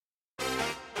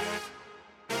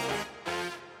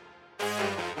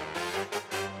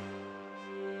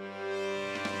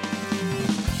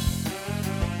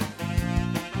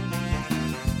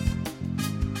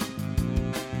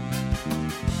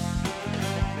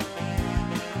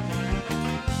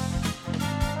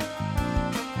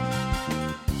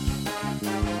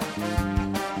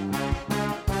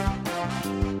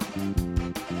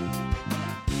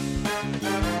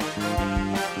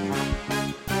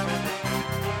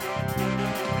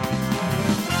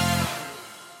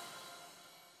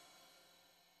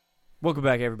Welcome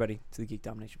back, everybody, to the Geek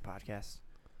Domination Podcast.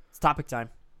 It's topic time.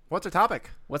 What's our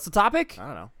topic? What's the topic? I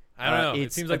don't know. I don't know. It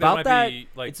It's seems like about there might that. be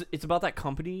like It's about that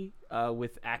company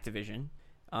with Activision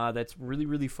that's really,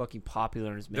 really fucking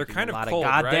popular and is They're making kind a of lot cold,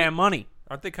 of goddamn right? money.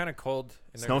 aren't they kind of cold?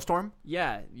 In their- Snowstorm?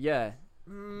 Yeah.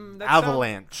 That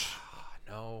Avalanche. sounds-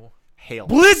 no. Hail.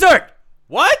 Blizzard.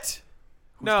 What?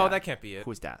 Who's No, that? that can't be it.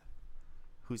 Who's that?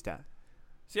 Who's that?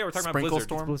 So yeah, we're talking Sprinkle about Blizzard.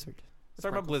 Storm? Blizzard. We're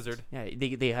talking about Blizzard. Yeah,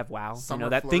 they have WoW. Summer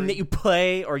that Flurry. thing that you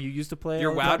play or you used to play. You're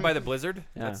all the wowed time? by the Blizzard?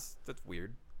 Yeah. That's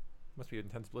weird. Must be an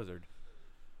intense Blizzard.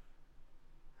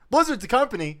 Blizzard's a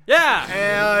company. Yeah.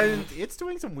 And it's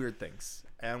doing some weird things.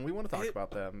 And we want to talk It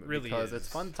about them really because is. it's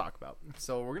fun to talk about.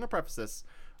 So we're going to preface this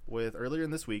with earlier in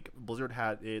this week, Blizzard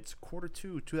had its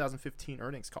Q2 2015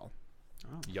 earnings call.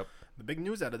 Yep. The big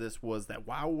news out of this was that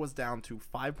WoW was down to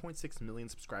 5.6 million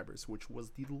subscribers, which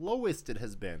was the lowest it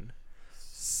has been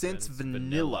since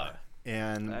vanilla.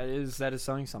 And That is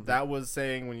saying something. that was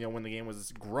saying when the game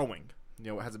was growing.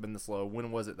 It hasn't been this low.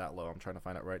 When was it that low? I'm trying to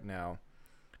find out right now.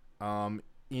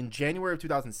 In January of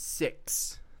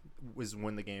 2006 was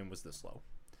when the game was this low.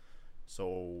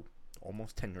 So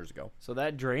almost 10 years ago. So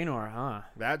that Draenor, huh?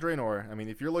 That Draenor. I mean,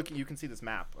 if you're looking, you can see this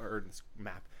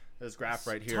this graph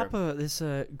right here. This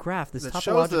graph, this That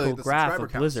shows topological the graph subscriber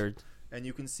of counts. Blizzard. And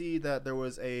you can see that there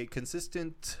was a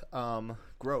consistent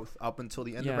growth up until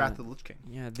the end of Yeah. Wrath of the Lich King.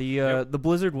 Yeah, the Yep. the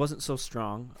Blizzard wasn't so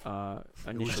strong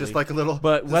initially. It was just like a little,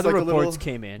 but just weather like a reports little,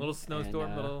 came in. Little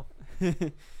snowstorm, and, little grew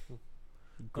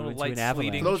little into light an avalanche.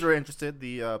 sleeting. For those who are interested,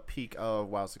 the peak of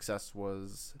WoW success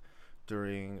was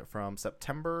from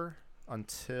September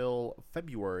until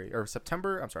February, or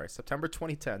September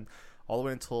 2010, all the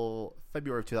way until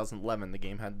February of 2011. The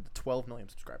game had 12 million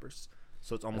subscribers,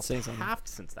 so it's almost saying something. halved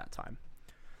since that time.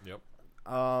 Yep.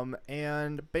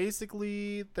 And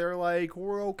basically they're like,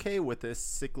 we're okay with this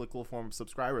cyclical form of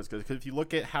subscribers because if you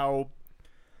look at how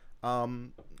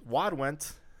WoD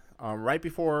went right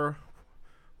before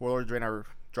Warlord Draenor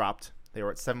dropped, they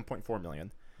were at 7.4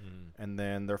 million. And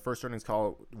then their first earnings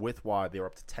call with WoD, they were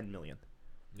up to 10 million.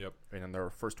 Yep. And then their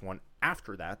first one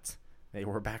after that, they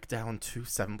were back down to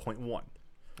 7.1.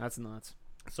 That's nuts.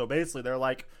 So basically, they're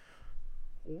like,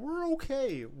 we're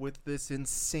okay with this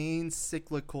insane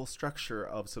cyclical structure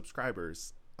of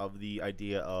subscribers, of the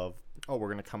idea of, we're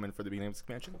going to come in for the beginning of this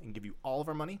expansion and give you all of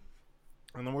our money.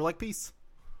 And then we're like, peace.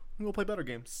 We'll play better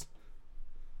games.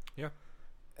 Yeah.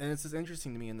 And it's just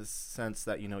interesting to me in this sense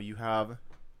that, you have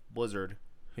Blizzard,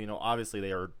 obviously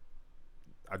they are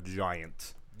a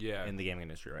giant Yeah. in the gaming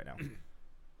industry right now.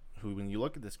 Who, when you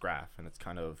look at this graph, and it's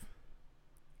kind of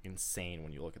insane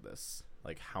when you look at this,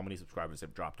 like how many subscribers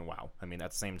have dropped in WoW. I mean, at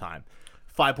the same time,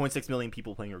 5.6 million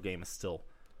people playing your game is still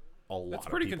a lot. That's of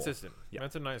pretty people. consistent. Yeah.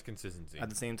 That's a nice consistency. At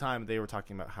the same time, they were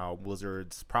talking about how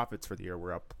Blizzard's profits for the year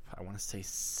were up, I want to say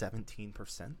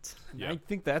 17%. Yeah. I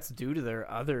think that's due to their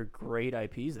other great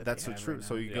IPs. That's they so have true. right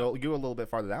So now. you go a little bit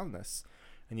farther down this,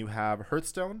 and you have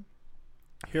Hearthstone,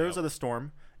 Heroes of the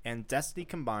Storm, and Destiny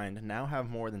combined now have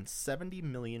more than 70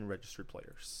 million registered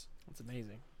players. That's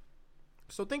amazing.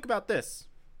 So think about this.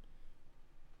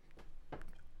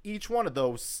 Each one of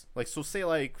those,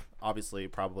 obviously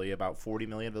probably about 40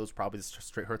 million of those probably just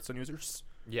straight Hearthstone users.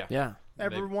 Yeah. Yeah.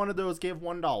 Every one of those gave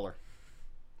 $1.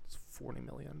 It's $40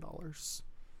 million. It's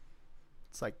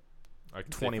like I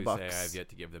can $20 safely say I have yet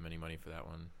to give them any money for that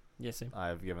one. Yes, same.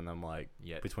 I've given them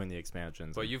Yet. between the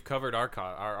expansions. But you've covered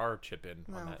our chip in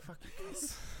on that. fuck you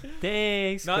guys.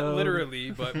 Thanks. Not Code.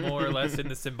 literally, but more or less in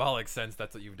the symbolic sense.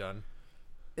 That's what you've done.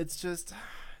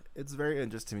 It's very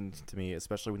interesting to me,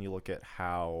 especially when you look at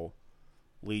how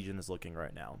Legion is looking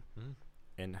right now.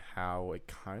 And how it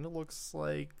kind of looks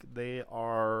like they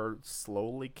are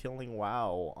slowly killing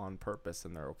WoW on purpose,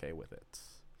 and they're okay with it.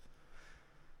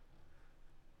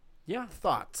 Yeah.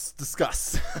 Thoughts?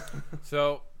 Discuss.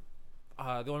 So,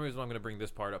 the only reason I'm going to bring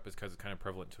this part up is because it's kind of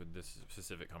prevalent to this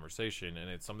specific conversation, and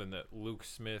it's something that Luke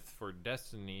Smith for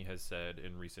Destiny has said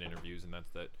in recent interviews, and that's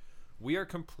that we are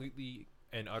completely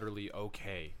and utterly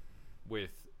okay with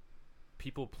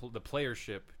the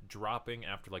playership dropping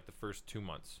after like the first 2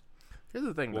 months. Here's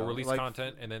the thing, We'll though. release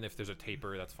content, and then if there's a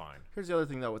taper, that's fine. Here's the other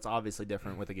thing, though. It's obviously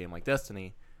different with a game like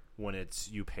Destiny when it's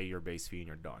you pay your base fee and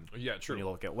you're done. Yeah, true. When you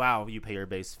look at WoW, you pay your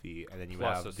base fee, and then you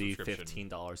Plus have a the subscription.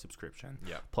 $15 subscription.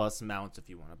 Yeah. Plus mounts if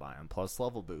you want to buy them. Plus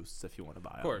level boosts if you want to buy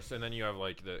them. Of course, and then you have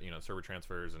like the server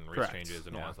transfers and race Correct. changes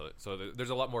and Yeah. all that stuff. So there's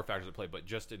a lot more factors at play, but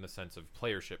just in the sense of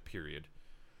playership period,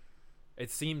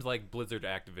 it seems like Blizzard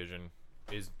Activision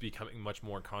is becoming much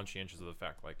more conscientious of the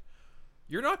fact, like,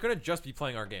 you're not going to just be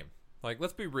playing our game. Like,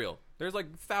 let's be real. There's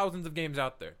like thousands of games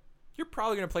out there. You're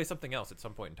probably going to play something else at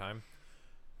some point in time.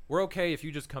 We're okay if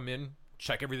you just come in,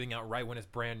 check everything out right when it's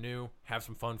brand new, have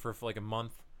some fun for like a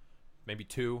month, maybe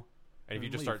 2, and if you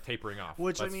just start tapering off,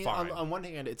 Which, I that's mean, fine. on one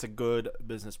hand, it's a good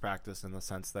business practice in the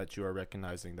sense that you are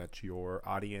recognizing that your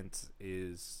audience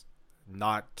is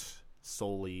not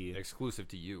solely exclusive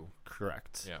to you.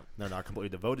 correct. Yeah. They're not completely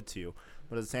devoted to you.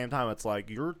 But at the same time, it's like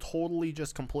you're totally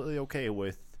just completely okay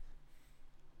with,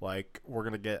 like, we're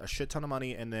going to get a shit ton of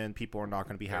money and then people are not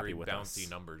going to be Very happy with bouncy us.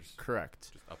 numbers,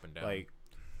 Correct. just up and down. Like,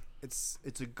 it's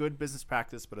a good business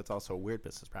practice, but it's also a weird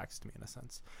business practice to me in a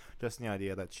sense. Just the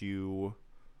idea that you,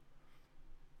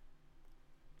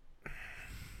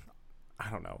 I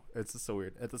don't know, it's just so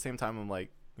weird. At the same time, I'm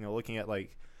like, looking at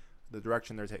like the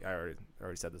direction they're taking. I already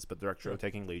said this, but the direction they're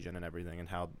taking Legion and everything, and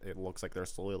how it looks like they're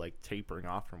slowly like tapering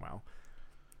off from WoW.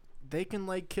 They can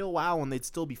like kill WoW and they'd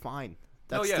still be fine.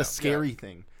 That's the scary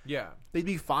thing. yeah. They'd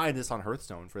be fine just on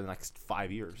Hearthstone for the next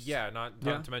 5 years. Yeah, not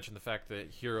to mention the fact that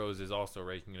Heroes is also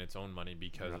raking in its own money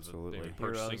because Absolutely. of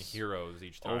purchasing Heroes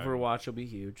each time. Overwatch will be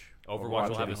huge. Overwatch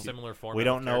will have a Overwatch. similar format. We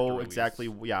don't of know character exactly.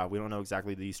 release. Yeah, we don't know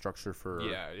exactly the structure for.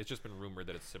 Yeah, it's just been rumored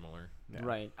that it's similar. Yeah.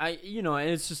 Right. And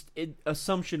it's just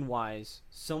assumption wise,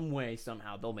 some way,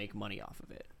 somehow they'll make money off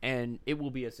of it. And it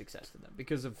will be a success to them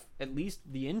because of at least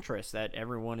the interest that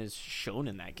everyone has shown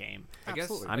in that game.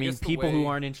 Absolutely. I mean, guess the people who way-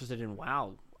 aren't interested in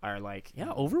WoW are like, yeah,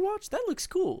 Overwatch, that looks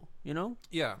cool,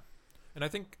 Yeah, and I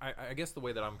think I guess the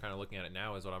way that I'm kind of looking at it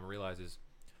now is what I'm realizing is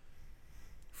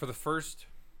for the first,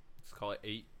 let's call it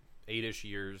eight-ish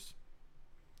years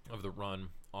of the run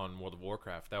on World of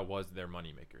Warcraft, that was their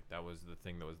moneymaker. That was the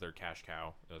thing that was their cash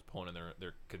cow. That was pulling in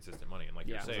their consistent money. And like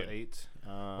Yeah. you're Was it saying, 8?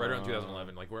 right around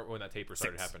 2011, like when that taper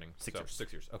started 6. happening. 6 So, years.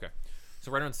 6 years. Okay,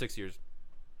 so right around 6 years.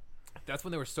 That's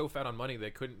when they were so fat on money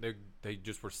they couldn't. They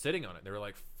just were sitting on it. They were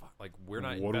like, "Fuck! Like we're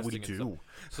not What do we investing in do?"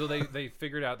 So they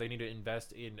figured out they need to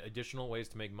invest in additional ways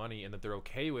to make money, and that they're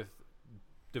okay with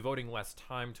devoting less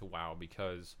time to WoW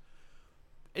because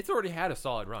it's already had a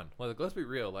solid run. Like, let's be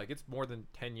real. Like it's more than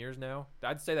 10 years now.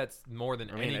 I'd say that's more than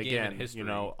I mean, any game again, in history.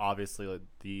 obviously like,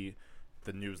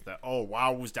 the news that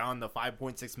WoW was down to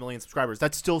 5.6 million subscribers.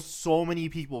 That's still so many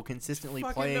people consistently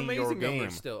Fucking playing amazing your game.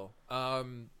 numbers still.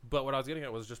 But what I was getting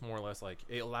at was just more or less like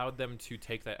it allowed them to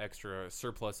take that extra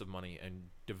surplus of money and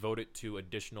devote it to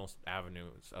additional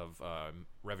avenues of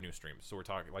revenue streams. So we're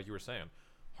talking, like you were saying,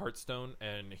 Hearthstone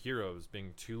and Heroes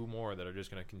being 2 more that are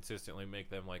just going to consistently make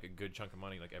them like a good chunk of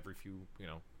money. Like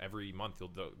every month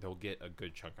they'll get a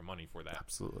good chunk of money for that.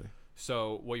 Absolutely.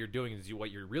 So what you're doing is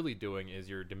what you're really doing is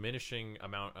you're diminishing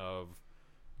amount of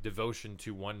devotion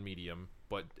to one medium,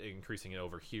 but increasing it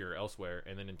over here elsewhere,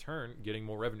 and then in turn getting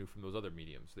more revenue from those other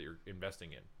mediums that you're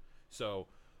investing in. So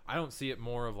I don't see it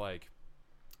more of like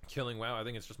killing WoW. I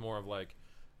think it's just more of like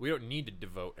we don't need to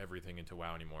devote everything into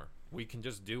WoW anymore. We can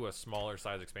just do a smaller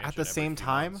size expansion. At the every same few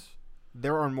time, months.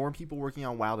 There are more people working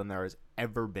on WoW than there has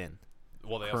ever been.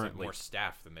 Well, they also have currently. more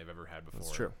staff than they've ever had before.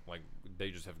 That's true. Like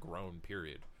they just have grown.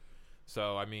 Period.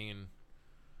 So I mean,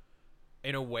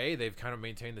 in a way, they've kind of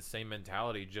maintained the same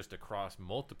mentality just across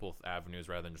multiple avenues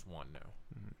rather than just one. Now,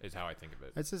 is how I think of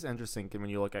it. It's just interesting when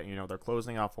you look at they're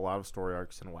closing off a lot of story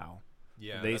arcs in WoW.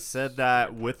 Yeah, They that's said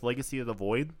that with Legacy of the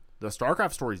Void, the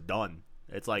StarCraft story's done.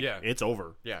 It's like it's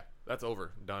over. Yeah, that's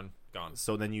over, done, gone.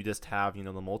 So then you just have, the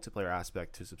multiplayer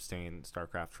aspect to sustain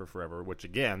StarCraft for forever, which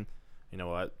again, you know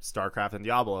what, StarCraft and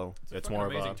Diablo, it's more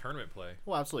of amazing a tournament play.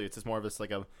 well, absolutely, it's just more of this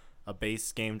like a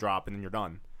base game drop and then you're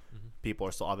done. People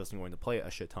are still obviously going to play it a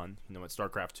shit ton.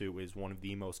 StarCraft 2 is one of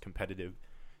the most competitive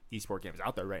esport games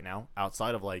out there right now,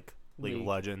 outside of like League of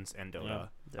Legends and Dota.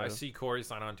 Yeah. I see Corey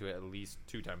sign on to it at least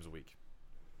 2 times a week.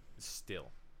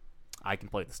 Still, I can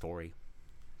play the story.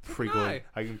 Pretty can good.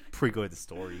 I can pretty good at the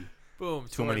story. boom.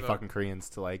 Too many story mode. fucking Koreans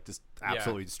to like just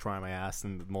absolutely destroy my ass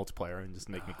in the multiplayer and just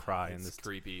make me cry. And It's just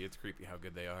creepy. It's creepy how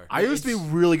good they are. I used to be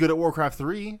really good at Warcraft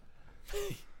 3,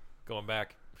 Going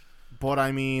back. but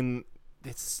I mean,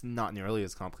 it's not nearly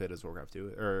as complicated as Warcraft 2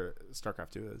 or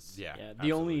StarCraft 2 is. Yeah. Yeah,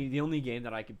 absolutely. the only game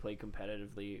that I could play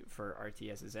competitively for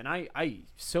RTSs, and I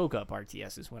soak up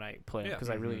RTSs when I play them Yeah. because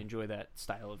I really enjoy that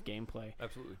style of gameplay.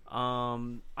 Absolutely.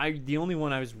 The only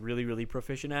one I was really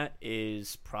proficient at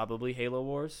is probably Halo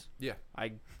Wars. Yeah.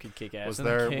 I could kick ass. Was in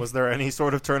that there game. was there any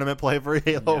sort of tournament play for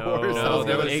Halo No, Wars? I No, was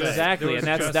there gonna was say. exactly, there was and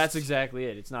that's just- exactly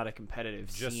it. It's not a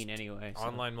competitive Just scene anyway. So.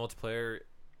 Online multiplayer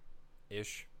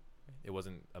ish. It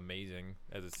wasn't amazing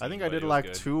as a scene, I think I but did it was like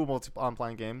good. 2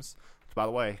 online games. Which, by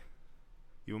the way,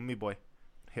 you and me, boy,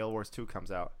 Halo Wars 2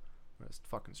 comes out. I'm gonna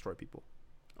fucking destroy people.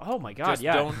 Oh my god, Just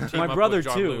yeah. don't team My up brother with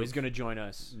John too Luke. is going to join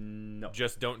us. No.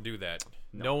 Just don't do that.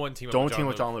 No. No one team up Don't with team John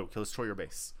with Luke. John Luke. He'll destroy your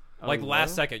base. Like Oh,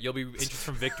 last no? second, you'll be inches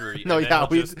from victory. No, and then yeah.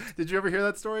 he'll just- Did you ever hear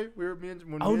that story? We were me and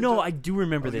when Oh me and no, John, I do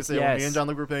remember I was this. gonna say, when Yes. me and John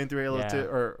Luke were playing through Halo Yeah. 2,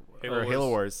 or Halo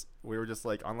Wars. We were just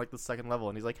like on like the second level,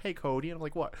 and he's like, "Hey, Cody," and I'm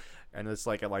like, "What?" And it's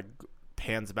like it like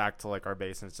pans back to like our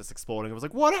base, and it's just exploding. I was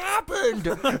like, "What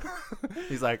happened?"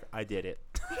 He's like, "I did it."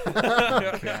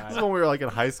 This is when we were like in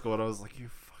high school, and I was like, "You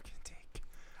fucking dick."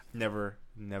 Never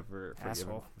forgive him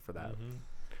Asshole. for that. Mm-hmm.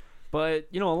 But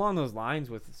along those lines,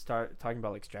 with start talking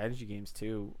about like strategy games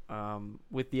too,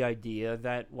 with the idea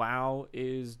that WoW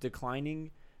is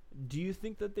declining, do you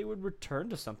think that they would return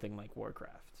to something like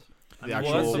Warcraft? The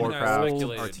actual something that Warcraft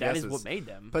speculated. that is RTSs. what made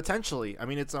them. Potentially. I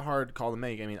mean, it's a hard call to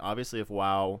make. I mean, obviously, if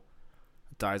WoW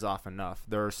dies off enough,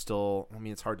 there are still. I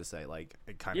mean, it's hard to say. Like,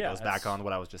 it kind of goes back on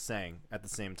what I was just saying. At the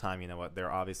same time, you know what?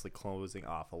 They're obviously closing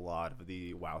off a lot of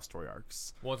the WoW story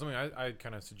arcs. Well, something I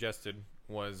kind of suggested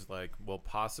was like, well,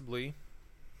 possibly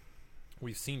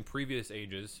we've seen previous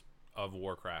ages of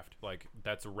Warcraft, like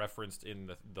that's referenced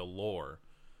in the lore.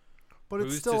 But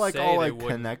it's Who's still to like say all they like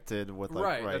wouldn't- connected with like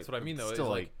Right, that's what I mean, though, It's is, still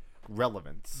like, like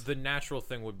relevance. The natural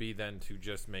thing would be then to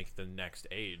just make the next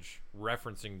age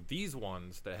referencing these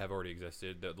ones that have already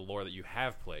existed, the lore that you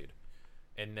have played,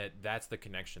 and that's the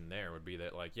connection. There would be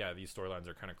that, like, yeah, these storylines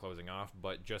are kind of closing off,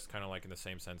 but just kind of like in the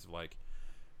same sense of like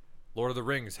Lord of the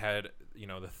Rings had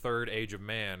the third age of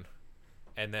man,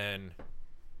 and then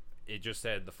it just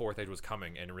said the fourth age was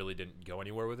coming and really didn't go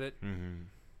anywhere with it. Mm-hmm.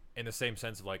 In the same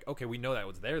sense of like, okay, we know that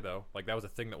was there though. Like that was a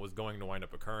thing that was going to wind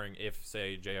up occurring if,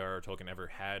 say, J.R.R. Tolkien ever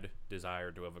had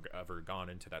desired to have ever gone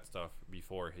into that stuff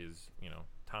before his,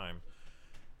 time.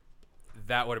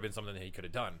 That would have been something that he could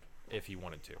have done if he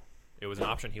wanted to. It was an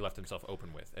option he left himself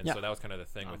open with, and so that was kind of the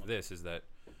thing with this is that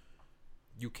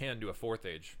you can do a fourth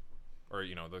age, or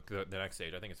the next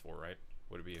age. I think it's 4, right?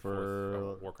 Would it be a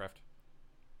fourth Warcraft?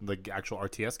 The actual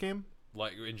RTS game?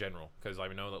 Like in general, because I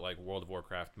know that like World of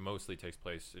Warcraft mostly takes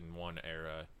place in one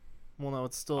era. Well, no,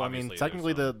 it's still. Obviously, I mean, there's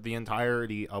technically, some- the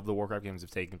entirety of the Warcraft games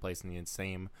have taken place in the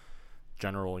same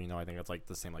general. I think it's like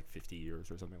the same like 50 years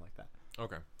or something like that.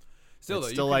 Okay, It's though, you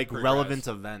still can like progress. relevant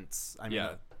events. I mean,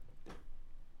 Yeah.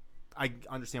 I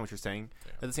understand what you're saying.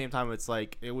 Yeah. At the same time, it's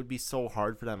like it would be so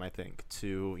hard for them, I think,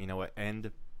 to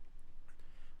end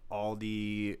all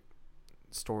the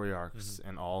story arcs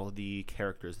and all the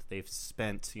characters that they've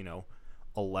spent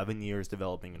 11 years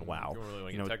developing in WoW, Don't really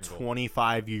wanna get technical.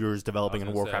 25 years developing I in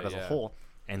was gonna Warcraft say, as a yeah. whole,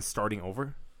 and starting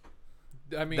over.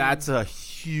 I mean, That's a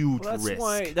huge Well,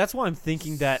 risk. that's why I'm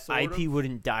thinking that Sort IP of.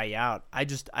 wouldn't die out. I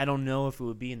don't know if it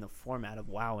would be in the format of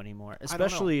WoW anymore, know.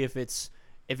 especially if it's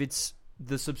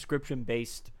the subscription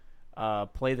based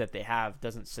play that they have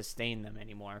doesn't sustain them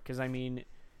anymore. Because I mean,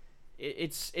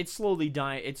 it's slowly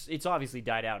dying. It's obviously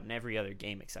died out in every other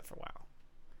game except for WoW.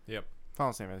 Yep.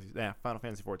 Final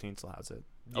Fantasy 14 still has it.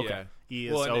 Okay.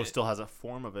 ESO Well, and it- still has a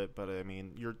form of it, but I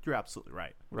mean, you're absolutely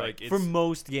right. Like, For it's-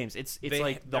 most games, it's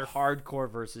like the they're- hardcore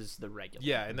versus the regular.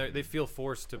 Yeah, and they feel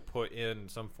forced to put in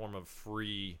some form of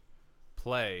free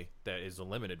play that is a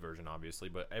limited version, obviously.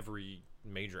 But every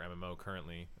major MMO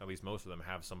currently, at least most of them,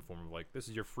 have some form of like, this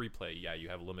is your free play. Yeah, you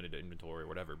have limited inventory or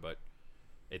whatever, but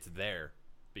it's there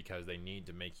because they need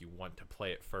to make you want to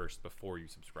play it first before you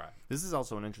subscribe. This is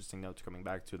also an interesting note coming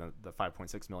back to the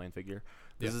 5.6 million figure.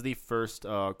 This Yeah. is the first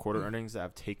quarter earnings that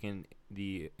have taken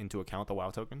into account the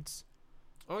WoW tokens,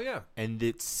 Oh yeah, and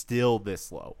it's still this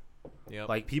low. yeah.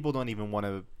 Like, people don't even want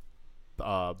to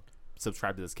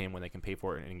subscribe to this game when they can pay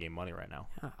for it in in-game money right now.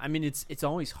 Yeah, I mean, it's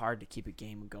always hard to keep a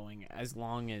game going as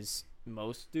long as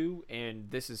most do, and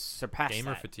this is surpassed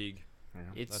gamer that. fatigue.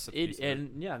 It's That's a piece of it.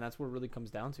 and yeah, that's what it really comes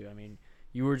down to. I mean,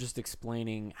 you were just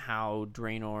explaining how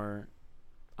Draenor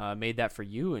made that for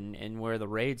you, and where the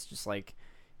raids just like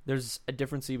there's a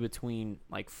difference between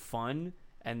like fun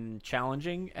and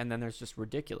challenging, and then there's just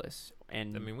ridiculous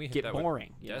and I mean, we hit get that with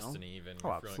boring. You know? Destiny even. Oh,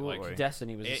 I feel absolutely. Like,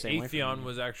 Destiny was the same way. for Atheon me.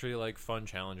 was actually like fun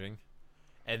challenging,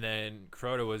 and then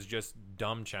Crota was just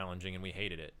dumb challenging, and we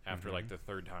hated it after like the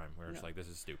third time. We were just like, this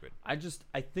is stupid. I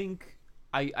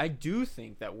do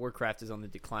think that Warcraft is on the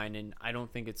decline, and I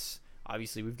don't think it's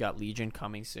obviously we've got Legion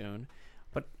coming soon,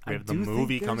 but We I have the do think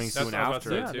movie there's- coming That's soon what I was after.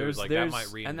 about to say, too. there's- Like, that there's-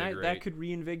 might and that reinvigorate. could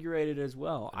reinvigorate it as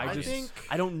well. I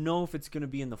I don't know if it's going to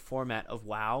be in the format of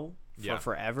WoW for Yeah.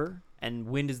 forever, and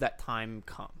when does that time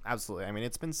come? Absolutely. I mean,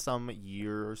 it's been some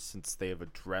years since they have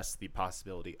addressed the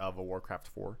possibility of a Warcraft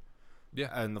 4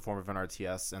 in the form of an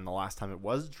RTS, and the last time it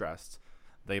was addressed,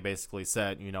 they basically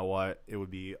said, you know what, it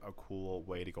would be a cool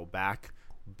way to go back,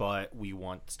 but we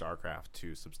want StarCraft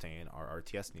to sustain our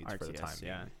RTS needs for the time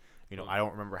being. yeah. I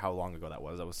don't remember how long ago that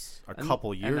was. That was a And-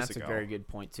 couple years and that's ago. a very good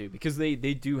point too, because they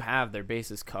do have their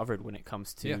bases covered when it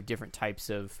comes to Yeah. different types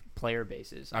of player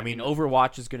bases. I mean,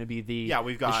 Overwatch is going to be the Yeah,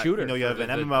 we've the got shooter. you have for an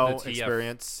the MMO TF2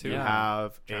 experience. You Yeah.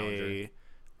 have Challenger.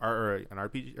 an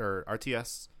RPG or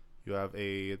RTS. You have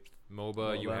a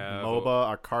MOBA. You MOBA. have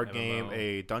MOBA, a card MMO. game,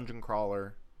 a dungeon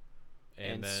crawler.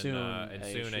 and and then soon and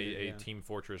a soon shooter, a yeah. Team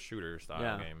Fortress shooter style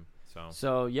Yeah. game. So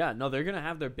So yeah, no, they're gonna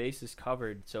have their bases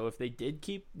covered. So if they did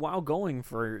keep WoW going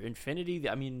for Infinity,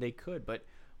 I mean, they could. But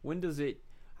when does it?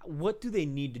 What do they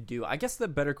need to do? I guess the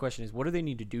better question is, what do they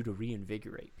need to do to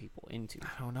reinvigorate people into?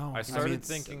 I don't know. I started it's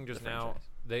thinking the just now.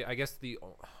 franchise. I guess the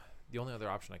only other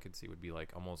option I could see would be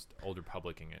like almost Old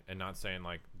Republicing it, and not saying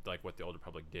like what the Old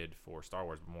Republic did for Star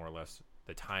Wars, but more or less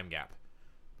the time gap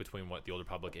between what the Old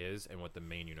Republic is and what the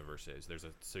main universe is. There's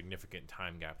a significant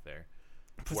time gap there.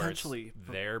 Potentially. where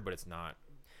it's there, but it's not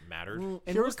mattered. And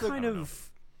Here's what the- kind I don't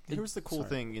of? Here's the cool Sorry.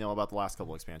 thing, about the last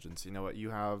couple expansions. You know what? You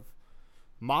have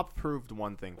Mop proved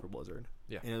one thing for Blizzard.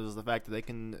 Yeah. And it was the fact that they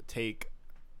can take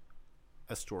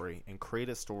a story and create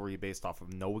a story based off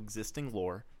of no existing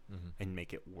lore and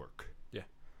make it work. Yeah.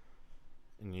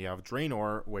 And you have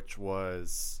Draenor, which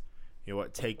was,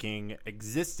 taking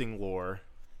existing lore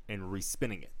and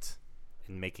respinning it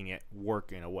and making it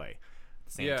work in a way. At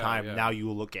the same Yeah, time, yeah. now you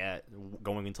look at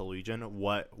going into Legion,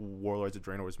 what Warlords of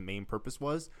Draenor's main purpose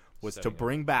was to Setting up.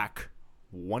 bring back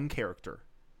one character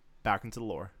back into the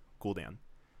lore, Gul'dan.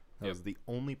 That Yep. was the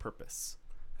only purpose.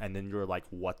 And then you're like,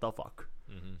 what the fuck?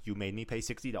 You made me pay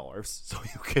 $60 so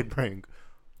you could bring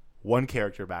one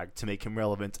character back to make him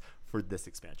relevant for this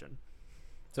expansion.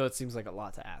 So it seems like a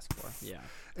lot to ask for. Yeah.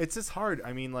 It's just hard.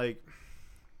 I mean, like,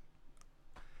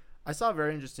 I saw a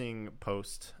very interesting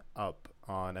post up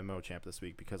on MMOChamp this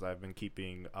week because I've been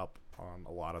keeping up on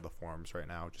a lot of the forums right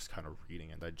now, just kind of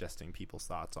reading and digesting people's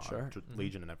thoughts on Sure.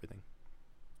 Legion and everything.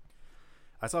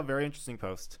 I saw a very interesting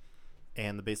post,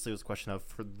 and basically it was a question of,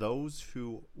 for those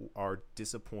who are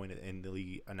disappointed in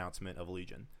the announcement of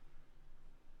Legion,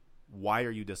 why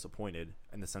are you disappointed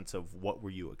in the sense of what were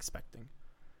you expecting?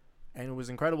 And it was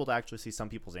incredible to actually see some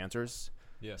people's answers.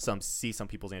 Yeah. Some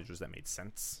people's answers that made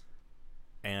sense,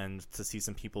 and to see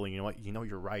some people,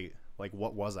 you're right. Like,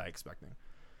 what was I expecting?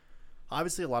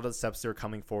 Obviously, a lot of the steps that are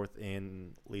coming forth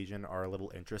in Legion are a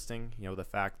little interesting. The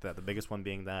fact that the biggest one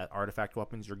being that artifact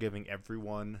weapons, you're giving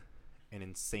everyone an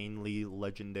insanely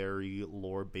legendary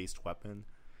lore-based weapon,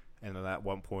 and then at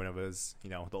one point of is,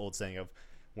 the old saying of,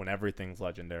 when everything's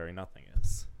legendary, nothing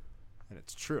is. And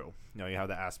it's true. You have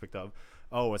the aspect of,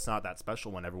 oh, it's not that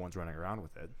special when everyone's running around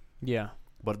with it. Yeah.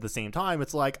 But at the same time,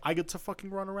 it's like, I get to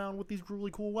fucking run around with these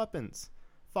really cool weapons.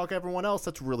 Fuck everyone else.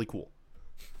 That's really cool.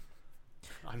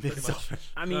 I'm being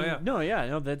selfish. I mean,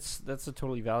 yeah. that's a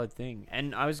totally valid thing.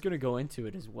 And I was going to go into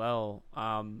it as well.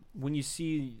 When you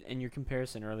see in your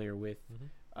comparison earlier with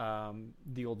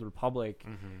the Old Republic,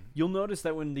 you'll notice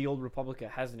that when the Old Republic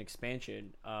has an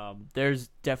expansion, there's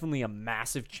definitely a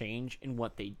massive change in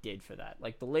what they did for that.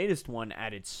 Like the latest one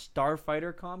added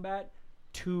starfighter combat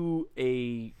to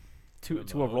a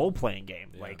role playing game.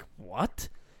 Yeah. Like what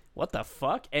the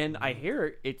fuck? And I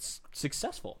hear it's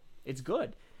successful. It's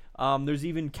good. There's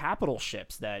even capital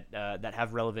ships that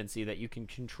have relevancy that you can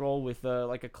control with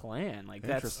like a clan. Like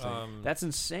that's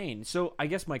insane. So I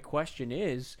guess my question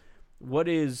is, what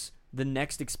is the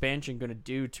next expansion going to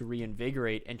do to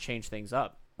reinvigorate and change things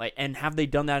up? Like, and have they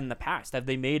done that in the past? Have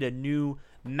they made a new,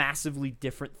 massively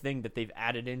different thing that they've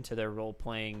added into their role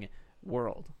playing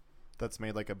world? That's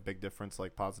made like a big difference,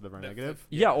 like positive or negative.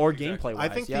 Yeah, or exactly. gameplay I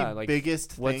wise. think yeah, the like,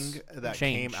 biggest what's thing that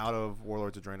changed? came out of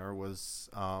Warlords of Draenor was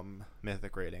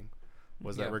Mythic rating.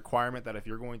 Was Yeah. that requirement that if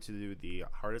you're going to do the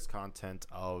hardest content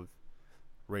of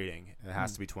rating, it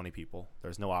has to be 20 people.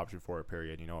 There's no option for it,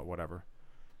 period. Whatever.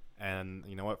 And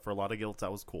you know what? For a lot of guilds,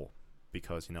 that was cool.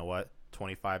 Because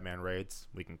 25-man raids,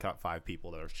 we can cut 5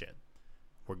 people that are shit.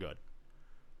 We're good.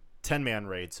 10-man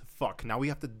raids, fuck. Now we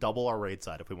have to double our raid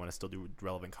side if we want to still do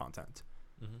relevant content.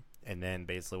 And then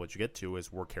basically what you get to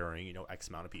is we're carrying, X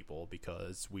amount of people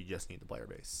because we just need the player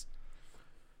base.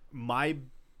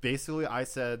 I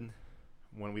said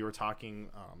when we were talking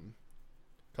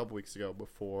a couple weeks ago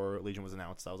before Legion was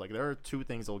announced, I was like, there are 2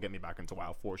 things that will get me back into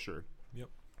WoW for sure. Yep.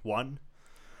 1,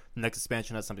 the next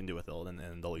expansion has something to do with Illidan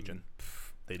and the Legion.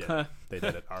 They did it. They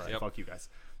did it. All right, Yep. fuck you guys.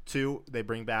 2, they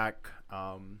bring back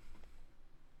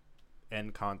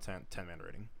end content 10-man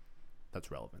rating.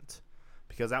 That's relevant.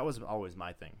 Because that was always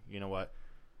my thing. You know what?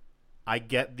 I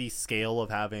get the scale of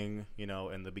having,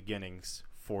 in the beginnings,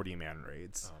 40-man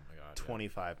raids, Oh my god.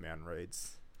 25-man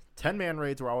raids. 10-man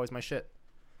raids were always my shit.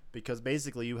 Because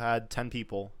basically you had 10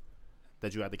 people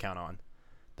that you had to count on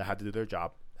that had to do their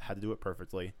job, had to do it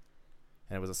perfectly.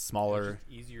 And it was a smaller... It's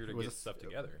just easier to it was get a- stuff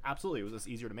together. Absolutely. It was just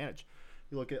easier to manage.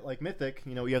 You look at, like, Mythic,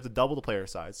 you have to double the player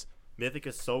size. Mythic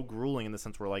is so grueling in the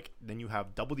sense where, like, then you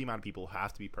have double the amount of people who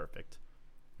have to be perfect.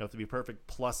 You have to be perfect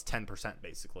plus 10%,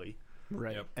 basically.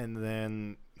 right. Yep. And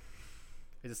then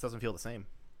it just doesn't feel the same.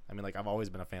 I mean, like, I've always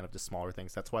been a fan of just smaller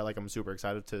things. That's why, like, I'm super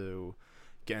excited to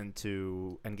get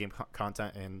into endgame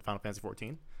content in Final Fantasy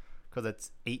 14 because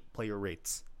it's 8-player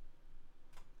rates.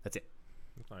 That's it.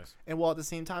 That's nice. And while at the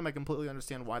same time, I completely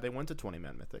understand why they went to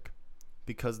 20-man Mythic,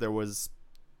 because there was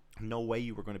no way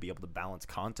you were going to be able to balance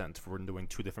content for doing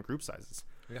 2 different group sizes.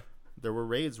 Yeah. There were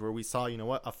raids where we saw, you know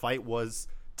what, a fight was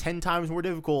 10 times more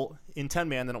difficult in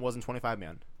 10-man than it was in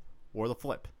 25-man, or the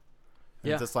flip. And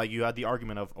Yeah. it's just like you had the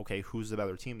argument of, okay, who's the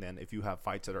better team then? If you have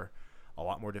fights that are a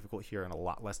lot more difficult here and a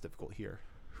lot less difficult here,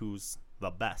 who's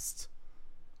the best?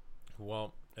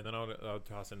 Well, and then I'll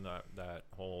toss in that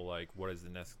whole, like, what does the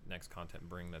next content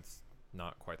bring that's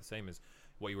not quite the same as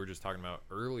what you were just talking about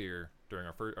earlier during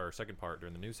our second part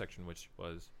during the news section, which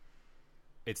was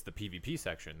it's the PvP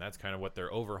section. That's kind of what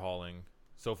they're overhauling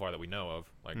so far that we know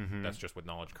of. Like, that's just with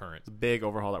Knowledge Current. The big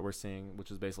overhaul that we're seeing,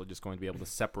 which is basically just going to be able to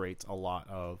separate a lot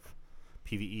of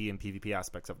PvE and PvP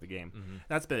aspects of the game.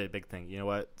 That's been a big thing. You know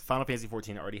what? Final Fantasy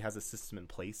 14 already has a system in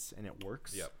place and it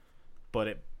works. Yep.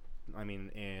 But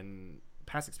in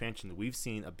past expansions, we've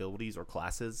seen abilities or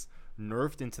classes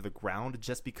nerfed into the ground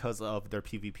just because of their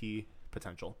PvP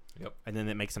potential. Yep. And then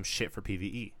it makes them shit for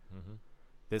PvE.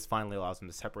 This finally allows them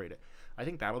to separate it. I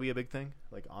think that'll be a big thing,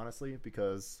 like, honestly,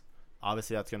 because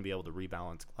obviously that's going to be able to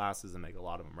rebalance classes and make a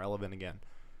lot of them relevant again.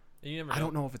 And you never I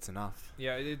don't know if it's enough.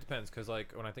 Yeah, it depends, because,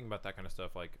 like, when I think about that kind of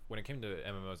stuff, like, when it came to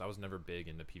MMOs, I was never big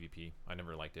into PvP. I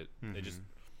never liked it.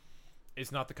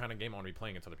 It's not the kind of game I want to be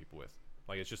playing against other people with.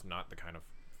 Like, it's just not the kind of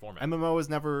format. MMO is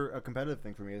never a competitive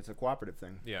thing for me. It's a cooperative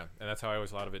thing. Yeah, and that's how I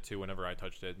always thought of it, too, whenever I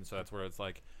touched it. And so that's where it's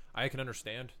like, I can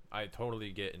understand. I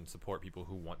totally get and support people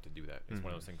who want to do that. It's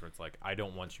one of those things where it's like, I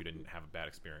don't want you to have a bad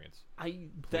experience.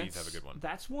 Please have a good one.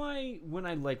 That's why when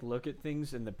I look at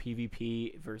things in the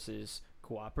PvP versus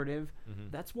cooperative,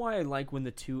 that's why I like when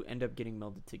the two end up getting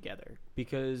melded together,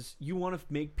 because you want to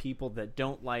make people that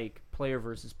don't like player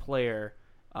versus player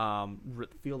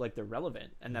feel like they're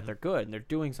relevant and that they're good and they're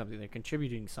doing something, they're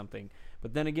contributing something.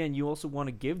 But then again, you also want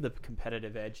to give the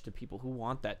competitive edge to people who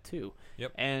want that too.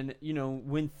 Yep. And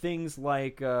when things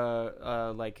like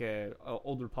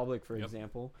Old Republic, for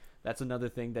example, that's another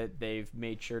thing that they've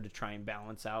made sure to try and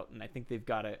balance out, and I think they've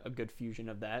got a good fusion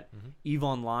of that. EVE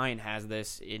Online has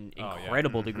this in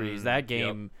incredible degrees. That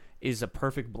game is a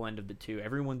perfect blend of the two.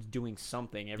 Everyone's doing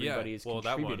something. Everybody is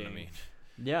contributing. That one, I mean,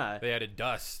 yeah, they added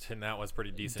Dust, and that was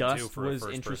pretty decent Dust too. For was a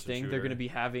interesting. They're going to be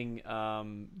having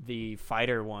the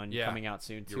fighter one coming out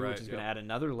soon too, which is going to add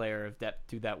another layer of depth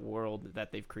to that world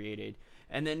that they've created.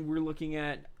 And then we're looking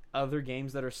at other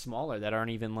games that are smaller, that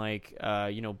aren't even like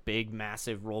big,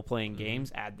 massive role-playing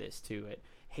games. Add this to it.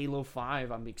 Halo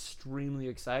 5, I'm extremely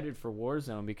excited for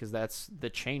Warzone, because that's the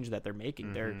change that they're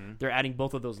making. They're adding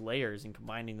both of those layers and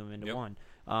combining them into one.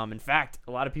 In fact,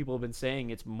 a lot of people have been saying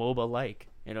it's MOBA-like,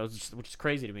 which is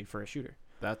crazy to me for a shooter.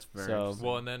 That's very interesting.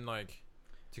 Well, and then, like,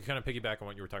 to kind of piggyback on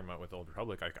what you were talking about with Old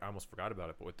Republic, I almost forgot about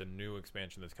it, but with the new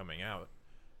expansion that's coming out,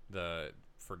 the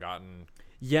Forgotten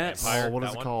Empire. What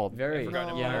is it called?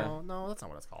 Forgotten Empire. No, that's not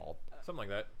what it's called. Something like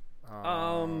that.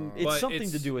 It's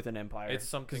something to do with an empire. It's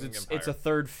something. It's a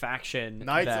third faction.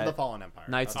 Knights of the Fallen Empire.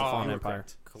 Knights of the Fallen Empire.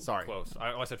 Sorry, close.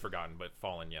 I said Forgotten, but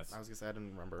Fallen. Yes. I was gonna say I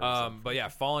didn't remember. But yeah,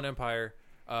 Fallen Empire.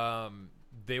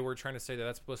 They were trying to say that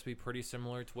that's supposed to be pretty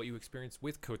similar to what you experience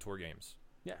with KOTOR games.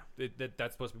 Yeah.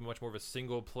 That's supposed to be much more of a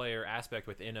single player aspect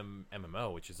within an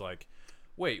MMO, which is like,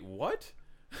 wait, what?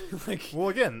 Well,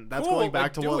 again, that's cool, going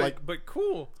back to what but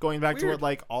cool. Going back Weird. to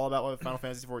what all about what Final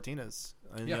Fantasy 14 is.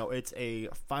 And, it's a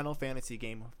Final Fantasy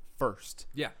game first.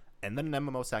 Yeah. And then an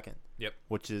MMO second. Yep.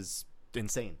 Which is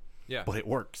insane. Yeah. But it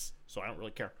works, so I don't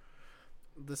really care.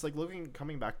 This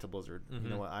coming back to Blizzard. You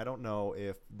know what? I don't know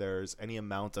if there's any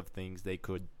amount of things they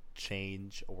could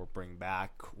change or bring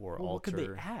back or alter. What could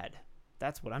they add?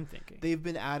 That's what I'm thinking. They've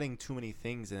been adding too many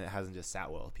things, and it hasn't just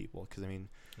sat well with people. Because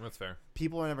that's fair.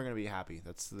 People are never going to be happy.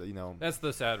 That's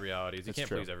the sad reality. Is you can't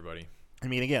please everybody.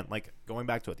 Again, going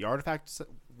back to it, the artifact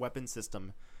weapon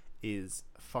system is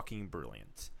fucking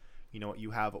brilliant. You know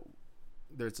what?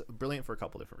 There's brilliant for a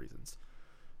couple different reasons.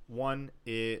 One,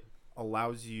 it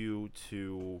allows you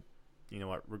to,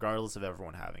 regardless of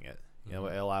everyone having it, it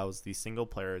allows the single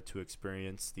player to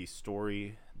experience the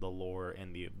story, the lore,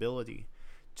 and the ability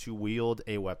to wield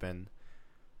a weapon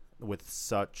with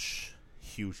such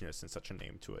hugeness and such a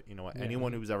name to it. You know what?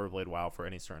 Anyone who's ever played WoW for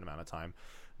any certain amount of time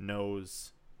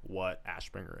knows what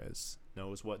Ashbringer is,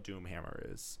 knows what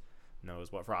Doomhammer is,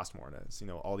 knows what Frostmourne is.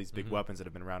 All these big weapons that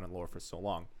have been around in lore for so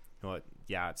long. You know what?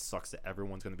 Yeah, it sucks that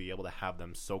everyone's going to be able to have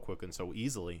them so quick and so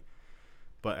easily.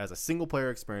 But as a single player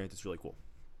experience, it's really cool.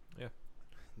 Yeah.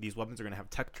 These weapons are going to have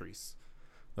tech trees.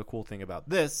 The cool thing about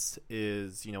this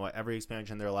is, you know, at every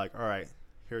expansion they're like, all right,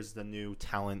 here's the new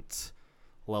talent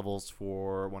levels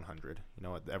for 100. You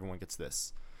know, everyone gets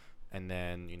this. And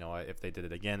then, you know, if they did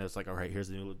it again, it's like, all right, here's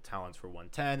the new talents for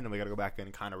 110, and then we got to go back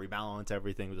and kind of rebalance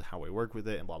everything with how we work with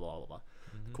it, and blah, blah, blah, blah.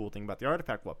 Mm-hmm. The cool thing about the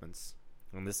artifact weapons,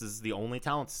 and this is the only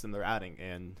talent system they're adding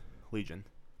in Legion,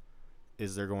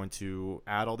 is they're going to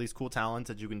add all these cool talents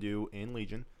that you can do in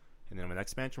Legion, and then when the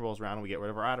next expansion rolls around and we get rid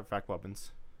of our artifact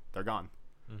weapons, they're gone.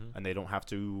 Mm-hmm. And they don't have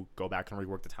to go back and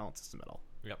rework the talent system at all.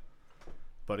 Yep.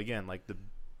 But again, like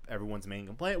everyone's main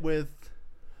complaint with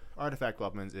artifact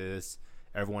weapons is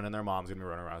everyone and their mom's going to be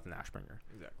running around with an Ashbringer.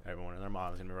 Exactly. Everyone and their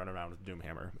mom's going to be running around with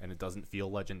Doomhammer, and it doesn't feel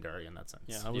legendary in that sense.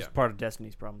 Yeah, that was Yeah. part of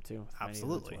Destiny's problem too. with many of its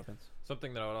Absolutely. weapons.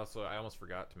 Something that I almost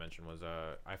forgot to mention was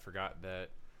I forgot that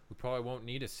we probably won't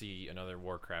need to see another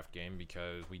Warcraft game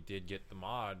because we did get the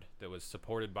mod that was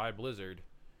supported by Blizzard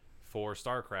for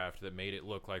StarCraft that made it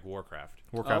look like Warcraft.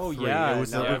 Warcraft Oh, 3. yeah, It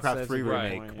was the no, Warcraft that's 3 a good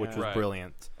remake, point, which yeah. was Right.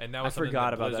 brilliant. And that I was something forgot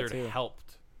that about that, Blizzard too.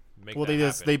 helped make Well, that they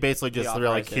happen. basically just they're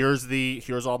like, authorized it.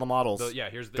 here's all the models.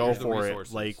 here's the Go here's the for it.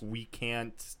 resources. Like, we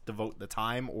can't devote the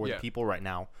time or Yeah. the people right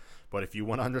now, but if you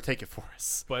want to undertake it for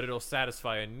us, But it'll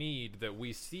satisfy a need that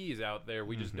we see is out there.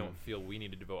 We just Mhm. don't feel we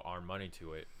need to devote our money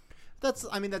to it. that's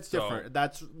So- different.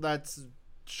 That's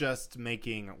just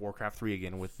making Warcraft 3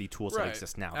 again with the tools that Right.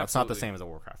 exist now. That's not the Absolutely. same as a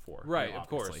Warcraft 4. Right, you know,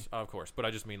 of obviously. course. But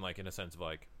I just mean like in a sense of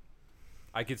like,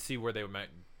 I could see where they might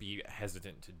be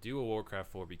hesitant to do a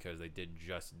Warcraft 4 because they did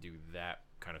just do that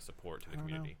kind of support to the I don't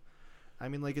know. community. I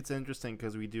mean, like, it's interesting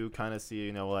because we do kind of see,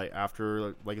 you know, like,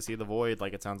 after Legacy of the Void,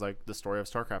 like, it sounds like the story of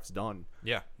StarCraft's done.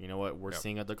 Yeah, You know what? We're Yep.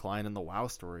 seeing a decline in the WoW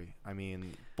story. I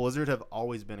mean, Blizzard have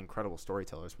always been incredible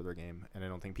storytellers for their game, and I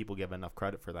don't think people give enough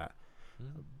credit for that.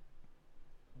 Mhm.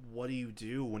 What do you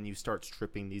do when you start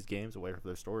stripping these games away from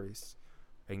their stories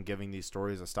and giving these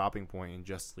stories a stopping point and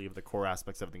just leave the core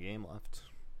aspects of the game left?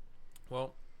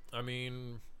 Well, I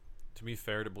mean, to be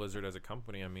fair to Blizzard as a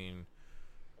company, I mean,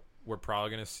 we're probably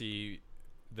going to see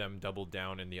them double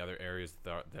down in the other areas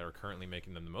that are currently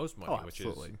making them the most money, which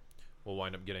is we'll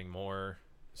wind up getting more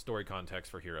story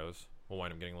context for heroes. We'll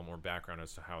wind up getting a little more background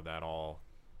as to how that all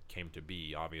came to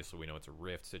be. Obviously, we know it's a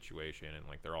rift situation, and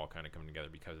like they're all kind of coming together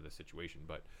because of the situation.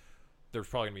 But there's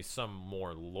probably gonna be some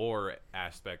more lore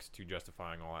aspects to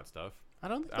justifying all that stuff. I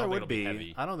don't think I there don't think would it'll be be.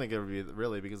 heavy. I don't think it would be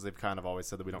really, because they've kind of always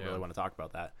said that we don't Yeah. really want to talk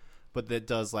about that. But that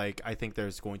does, like, I think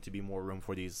there's going to be more room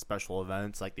for these special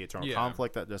events, like the Eternal Yeah.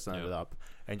 Conflict that just ended Yeah. up,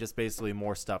 and just basically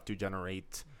more stuff to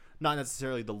generate, not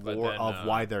necessarily the But lore then, of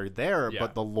why they're there, yeah.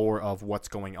 but the lore of what's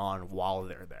going on while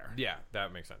they're there. Yeah,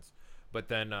 that makes sense. But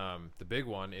then the big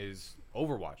one is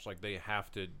Overwatch. Like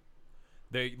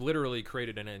they literally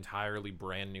created an entirely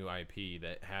brand new IP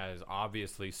that has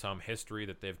obviously some history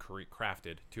that they've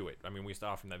crafted to it. I mean, we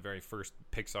saw from that very first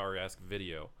Pixar-esque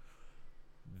video.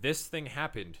 This thing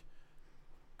happened.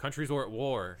 Countries were at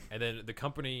war, and then the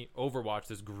company Overwatch,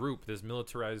 this group, this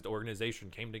militarized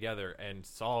organization, came together and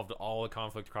solved all the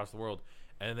conflict across the world.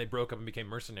 And then they broke up and became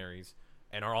mercenaries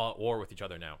and are all at war with each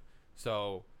other now.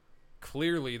 So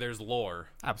clearly there's lore,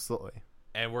 Absolutely.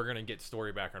 and we're going to get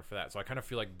story background for that. So I kind of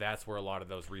feel like that's where a lot of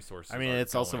those resources I mean, are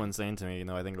it's also going. insane to me. You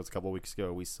know, I think it was a couple weeks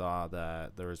ago we saw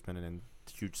that there has been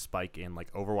a huge spike in,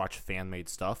 like, Overwatch fan-made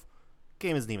stuff.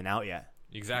 Game isn't even out yet.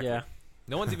 Exactly. Yeah.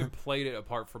 No one's even played it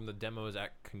apart from the demos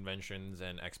at conventions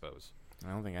and expos. I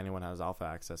don't think anyone has alpha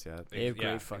access yet. They have great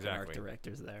Yeah, fucking art exactly.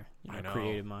 directors there. You know, I know.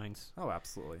 creative minds. Oh,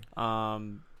 absolutely.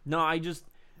 No, I just,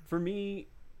 for me,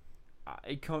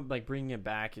 it come like bringing it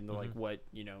back into like Mhm. what,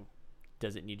 you know,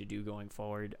 does it need to do going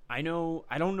forward. I don't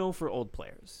know for old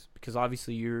players, because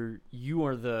obviously you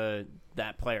are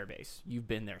that player base. You've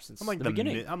been there since I'm like the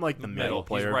beginning. I'm like the Middle. middle He's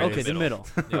player. right in Okay, base. the middle.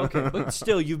 Okay, but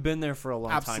still, you've been there for a long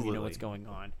time. You Absolutely. know what's going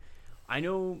on. I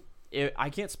know. I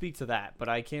can't speak to that, but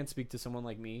I can speak to someone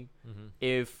like me. Mm-hmm.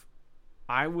 If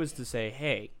I was to say,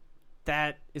 "Hey,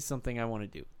 that is something I want to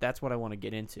do. That's what I want to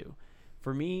get into."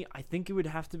 For me, I think it would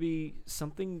have to be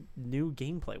something new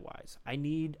gameplay wise. I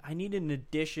need an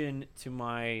addition to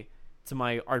my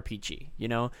RPG, you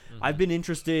know? Mm-hmm. I've been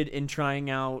interested in trying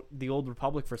out the Old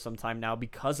Republic for some time now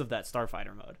because of that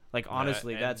Starfighter mode. Like,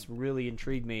 honestly, and that's really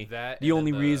intrigued me. That The and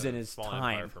only then reason is Fallen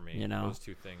Empire time, for me. you know? Those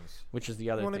two things. Which is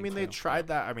the other Well, I thing. mean, they too. tried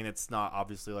that. I mean, it's not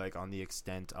obviously like on the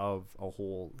extent of a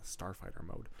whole Starfighter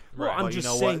mode. Well, Right. I'm But you just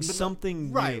know saying what? But-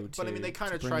 something Right, new. but I mean, they kind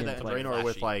to of bring tried that in play. Draenor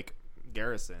with flashy. like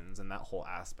garrisons and that whole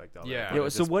aspect of it. Yeah. but Yeah,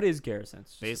 it so just- what is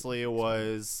Garrisons? basically it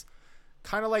was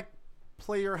kind of like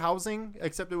player housing,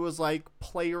 except it was like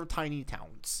player tiny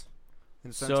towns.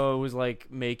 In a sense. So it was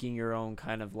like making your own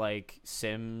kind of like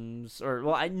Sims, or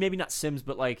well, maybe not Sims,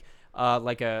 but like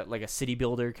like a city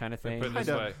builder kind of Put thing. it this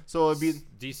Kinda. way. So it'd be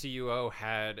DCUO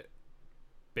had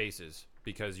bases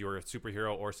because you're a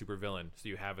superhero or supervillain, so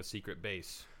you have a secret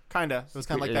base. kind of. It was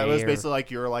kind of like Secret that. It was lair. basically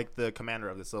like you're like the commander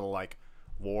of this little like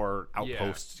war Yeah,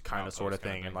 outpost kind of sort of outpost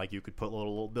kinda thing, and thing. like you could put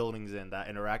little buildings in that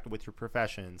interact with your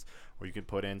professions, or you could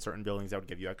put in certain buildings that would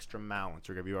give you extra mounts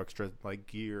or give you extra like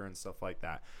gear and stuff like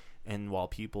that. And while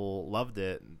people loved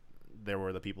it, there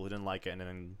were the people who didn't like it, and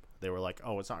then they were like,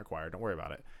 "Oh, it's not required. Don't worry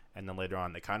about it." And then later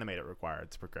on, they kind of made it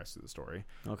required to progress through the story.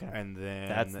 Okay. And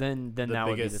then Then the that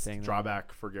would be the biggest thing. then.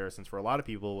 drawback for Garrisons for a lot of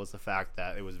people was the fact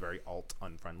that it was very alt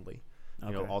unfriendly.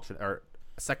 You know, Okay. alternate or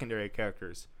secondary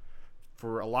characters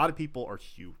for a lot of people are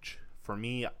huge. For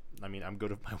me, I mean, I'm good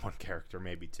with my one character,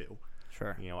 maybe two.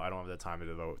 Sure. You know, I don't have the time to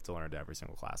devote to learn to every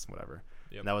single class and whatever.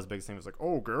 Yep. And that was the biggest thing. Was like,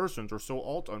 oh, Garrisons are so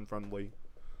alt unfriendly. It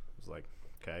was like,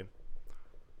 okay,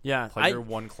 Yeah. play your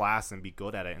one class and be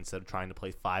good at it instead of trying to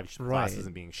play five classes Right.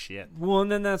 and being shit. Well,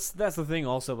 and then that's the thing.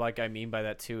 Also, like I mean by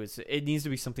that too is it needs to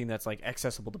be something that's like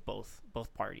accessible to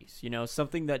both parties. You know,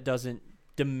 something that doesn't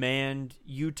demand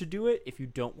you to do it if you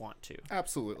don't want to.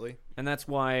 Absolutely. And that's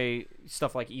why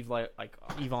stuff like Eve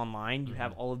Online, you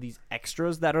have all of these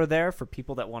extras that are there for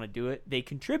people that want to do it. They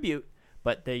contribute,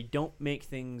 but they don't make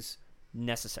things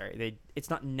necessary. It's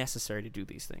not necessary to do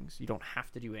these things. You don't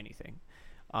have to do anything.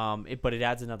 But it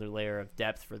adds another layer of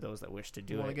depth for those that wish to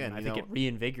do Well, it. again, And I you think know-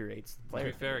 it reinvigorates the To player.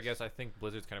 be fair, I base. guess I think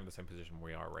Blizzard's kind of in the same position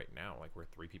we are right now. Like we're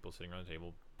three people sitting around the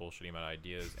table, bullshitting about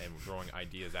ideas and throwing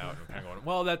ideas out, and we're kind of going,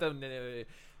 "Well,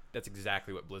 that's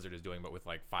exactly what Blizzard is doing, but with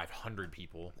like 500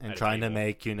 people And at a trying to table."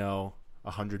 make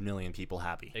 100 million people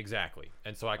happy. Exactly.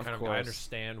 And so I kind of course. I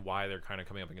understand why they're kind of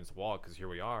coming up against the wall, because here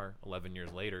we are 11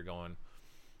 years later going,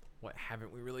 what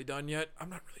haven't we really done yet? I'm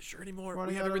not really sure anymore. Running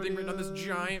We have out of everything written on this ideas.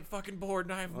 giant fucking board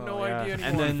and I have Well, no yeah. idea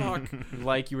And anymore. then, Fuck.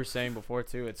 like you were saying before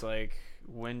too, it's like,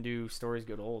 when do stories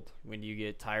get old? When do you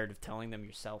get tired of telling them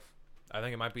yourself? I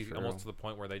think it might be True. almost to the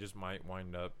point where they just might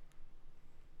wind up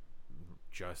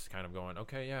just kind of going,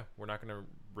 okay, yeah, we're not going to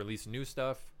release new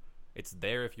stuff. It's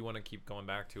there if you want to keep going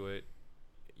back to it.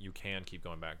 You can keep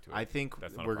going back to it. I think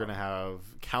That's not a we're going to problem.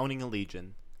 have, counting a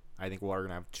Legion, I think we're going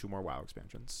to have 2 more WoW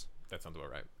expansions. That sounds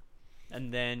about right.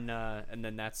 And then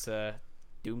that's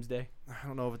Doomsday. I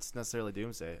don't know if it's necessarily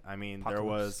Doomsday. I mean, there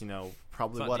Apocalypse. was,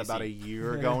 probably It's not about a DC.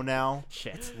 year ago now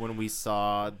Shit. when we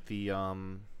saw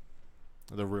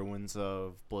the ruins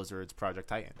of Blizzard's Project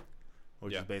Titan,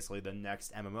 which Yeah. is basically the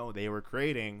next MMO they were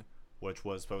creating, which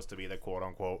was supposed to be the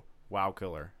quote-unquote WoW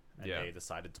killer. And Yeah. they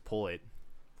decided to pull it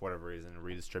for whatever reason and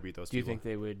redistribute those Do you people. think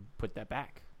they would put that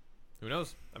back? Who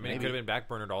knows? I mean, Maybe. it could have been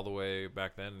backburnered all the way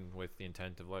back then with the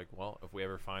intent of like, well, if we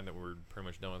ever find that we're pretty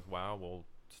much done with WoW, we'll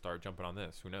start jumping on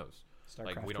this. Who knows?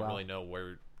 Like, we don't really know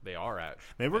where they are at.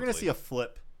 Maybe we're going to mentally. see a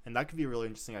flip, and that could be a really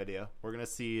interesting idea. We're going to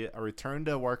see a return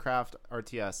to Warcraft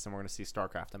RTS, and we're going to see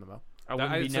StarCraft MMO. I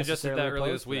wouldn't be suggested necessarily that earlier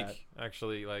opposed this to week.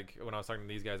 Actually, like when I was talking to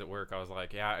these guys at work, I was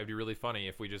like, "Yeah, it'd be really funny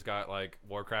if we just got like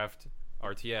Warcraft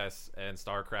RTS and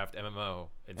StarCraft MMO,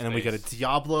 in And then we get a space.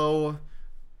 Diablo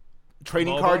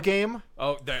trading MOBA? card game.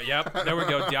 Oh, there we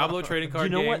go. Diablo trading that. card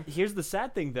You know game. what? Here's the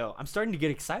sad thing, though. I'm starting to get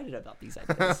excited about these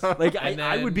ideas. Like, I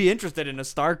then- would be interested in a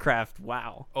StarCraft.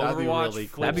 Wow. That'd be Overwatch really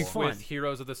flips That'd be fun. with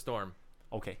Heroes of the Storm.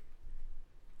 Okay.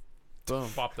 Boom.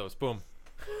 Pop those, boom.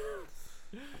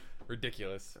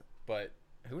 Ridiculous, but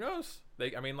who knows?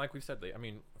 Like we've said,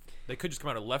 they could just come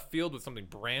out of left field with something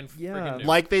brand Yeah. freaking new.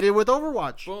 Like they did with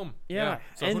Overwatch. Boom. Yeah.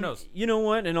 So and who knows? You know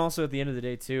what? And also at the end of the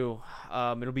day, too,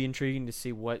 it'll be intriguing to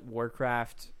see what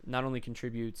Warcraft not only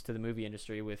contributes to the movie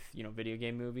industry with, video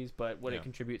game movies, but what Yeah. it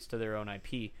contributes to their own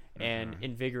IP and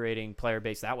invigorating player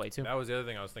base that way, too. That was the other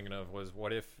thing I was thinking of was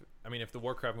what if the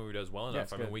Warcraft movie does well enough,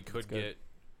 it's good. we It's could good. get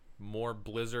more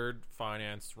Blizzard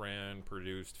financed,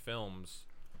 produced films.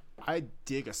 I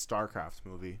dig a StarCraft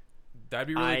movie. That'd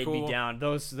be really I'd cool. be down.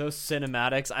 Those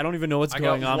cinematics, I don't even know what's I got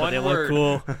going on, but one they look word.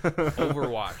 cool.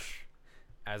 Overwatch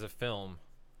as a film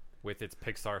with its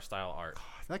Pixar style art.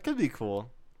 That could be cool.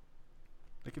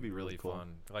 That could be Really really cool.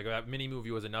 fun. Like that mini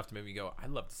movie was enough to make me go, I'd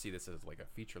love to see this as like a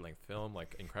feature length film,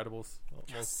 like Incredibles.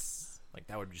 Almost. Like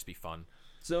that would just be fun.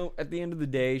 So at the end of the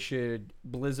day, should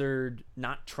Blizzard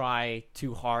not try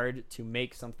too hard to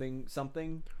make something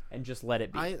and just let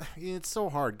it be? It's so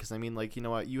hard because you know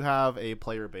what? You have a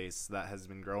player base that has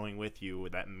been growing with you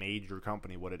that made your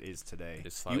company what it is today. It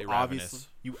is slightly you ravenous.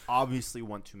 obviously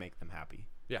want to make them happy.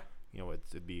 Yeah.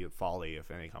 It'd be a folly if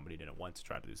any company didn't want to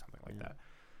try to do something like that.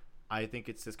 I think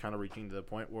it's just kind of reaching to the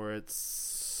point where it's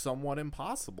somewhat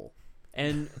impossible.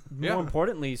 And Yeah. more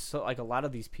importantly, so like a lot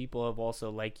of these people have also,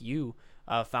 like you,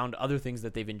 found other things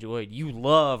that they've enjoyed. You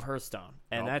love Hearthstone,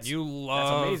 and that's you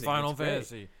love amazing. Final It's great.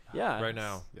 Fantasy. Yeah. right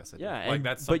now. Yes, I do. Yeah, Like, and,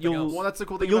 that's but something you'll else. Well, that's the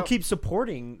cool but thing. you'll about- keep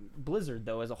supporting Blizzard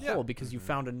though as a Yeah. whole because you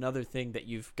found another thing that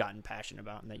you've gotten passionate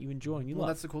about and that you enjoy and you Well, love.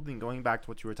 that's the cool thing. Going back to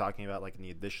what you were talking about, like in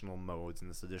the additional modes and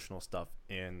this additional stuff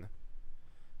in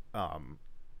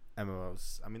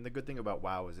MMOs. I mean, the good thing about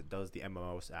WoW is it does the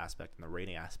MMOs aspect and the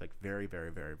rating aspect very,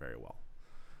 very, very, very well.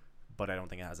 But I don't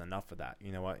think it has enough of that.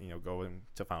 You know what? Going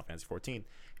to Final Fantasy 14,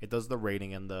 it does the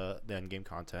rating and the end game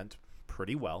content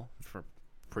pretty well, for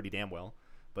pretty damn well.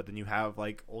 But then you have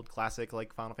like old classic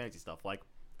like Final Fantasy stuff, like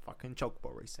fucking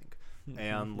Chocobo racing,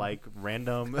 and like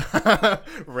random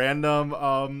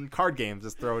card games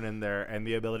just thrown in there, and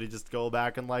the ability to just go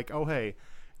back and like, oh hey,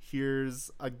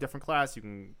 here's a different class you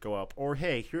can go up, or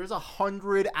hey, here's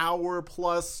 100-hour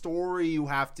plus story you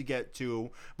have to get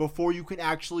to before you can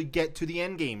actually get to the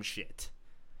end game shit.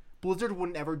 Blizzard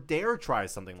wouldn't ever dare try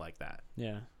something like that.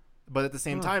 Yeah. But at the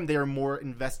same time, they are more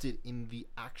invested in the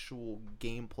actual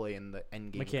gameplay and the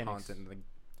end game Mechanics. content,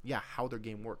 and how their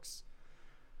game works.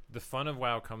 The fun of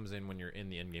WoW comes in when you're in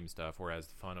the end game stuff, whereas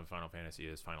the fun of Final Fantasy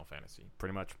is Final Fantasy.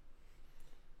 Pretty much.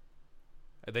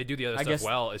 They do the other I stuff guess-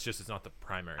 well. It's just it's not the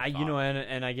primary. You know, thought.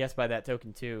 and I guess by that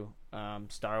token too,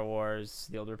 Star Wars,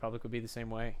 The Old Republic would be the same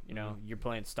way. You know, you're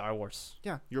playing Star Wars.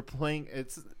 Yeah, you're playing.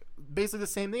 It's basically the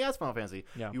same thing as Final Fantasy.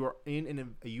 Yeah. You are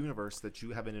in a universe that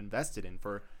you have been invested in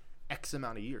for X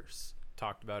amount of years.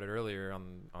 Talked about it earlier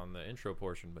on the intro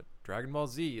portion, but Dragon Ball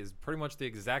Z is pretty much the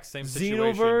exact same situation.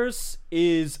 Xenoverse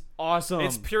is awesome.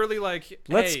 It's purely like,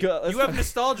 Let's hey, go- let's you have go.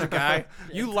 nostalgia, guy.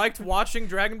 You liked watching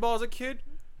Dragon Ball as a kid.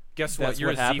 Guess what? That's You're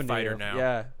what a Z happened to fighter you. now.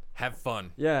 Yeah. Have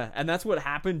fun. Yeah, and that's what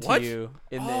happened to What? you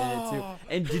in it too.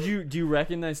 And do you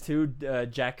recognize too?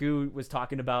 Jakku was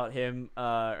talking about him,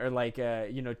 or like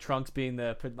Trunks being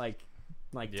the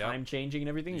Yep. time changing and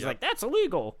everything. He's Yep. like, that's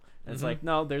illegal. And it's Mhm. like,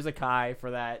 no, there's a Kai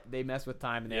for that. They mess with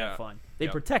time and they Yeah. have fun. They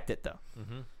Yep. protect it though.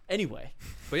 Mm-hmm. Anyway,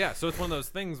 But yeah, so it's one of those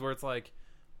things where it's like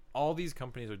all these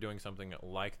companies are doing something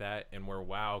like that, and where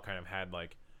WoW kind of had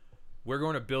like, we're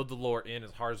going to build the lore in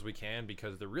as hard as we can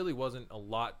because there really wasn't a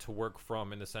lot to work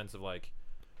from in the sense of like,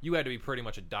 you had to be pretty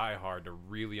much a diehard to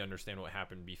really understand what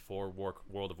happened before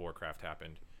World of Warcraft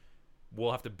happened.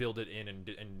 We'll have to build it in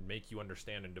and make you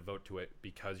understand and devote to it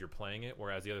because you're playing it.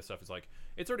 Whereas the other stuff is like,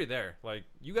 it's already there. Like,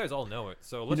 you guys all know it.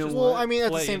 So let's know just Well, I mean, at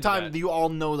the play same into time, that. you all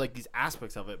know like these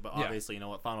aspects of it, but Yeah. obviously,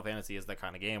 Final Fantasy is that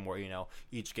kind of game where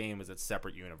each game is its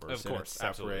separate universe, Of and course, its separate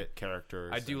absolutely.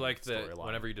 characters. I do and like that storyline.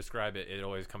 whenever you describe it, it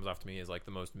always comes off to me as like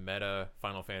the most meta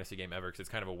Final Fantasy game ever because it's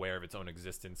kind of aware of its own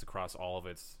existence across all of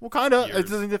its. Well, kind of. years. It's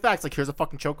the facts. Like, here's a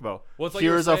fucking chocobo. Well, it's like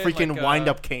you were here's a saying, freaking like,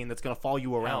 wind-up cane that's gonna follow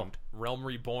you around. Realm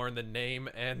Reborn, the name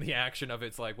and the action of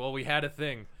it's like, well, we had a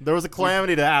thing. There was a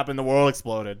calamity that happened. The world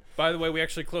exploded. By the way, we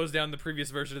actually closed down the previous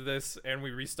version of this and we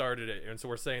restarted it, and so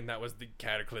we're saying that was the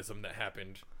cataclysm that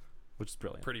happened. Which is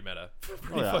brilliant. Pretty meta,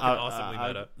 pretty Oh, yeah. fucking awesomely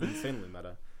meta. Insanely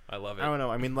meta. I love I it. don't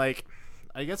know. I mean, like,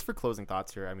 I guess for closing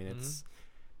thoughts here, I mean,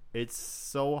 it's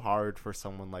so hard for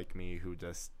someone like me who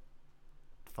just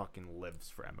fucking lives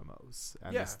for MMOs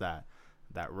and Yeah. just that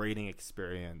rating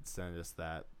experience and just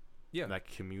that Yeah. that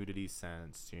community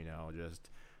sense, just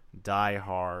die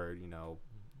hard,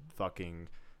 fucking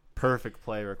perfect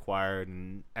play required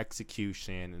and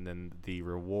execution, and then the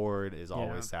reward is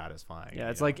always satisfying. yeah,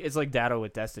 it's like Dado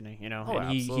with Destiny, Oh,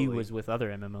 and he absolutely. was with other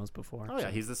MMOs before. oh yeah,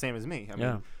 so- he's the same as me. I mean,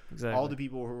 yeah, exactly. all the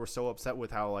people who were so upset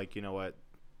with how, like, how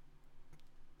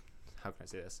can I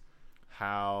say this?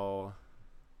 How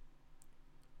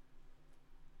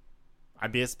I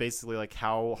guess basically like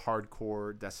how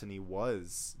hardcore Destiny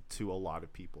was to a lot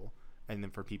of people, and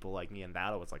then for people like me and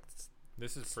Dado, it's like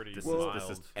This is pretty this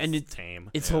mild. is And it's tame.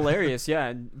 It's Yeah. hilarious, yeah.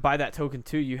 And by that token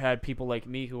too, you had people like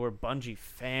me who were Bungie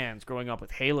fans growing up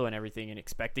with Halo and everything and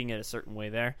expecting it a certain way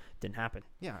there. Didn't happen.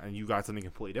 Yeah, and you got something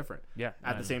completely different. Yeah.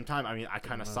 At the same time, I mean, I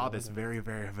kind of saw this know. very,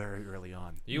 very, very early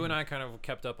on. You and I kind of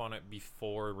kept up on it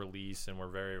before release, and we're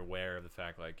very aware of the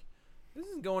fact, like, this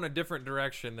is going a different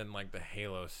direction than, like, the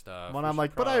Halo stuff. When We I'm should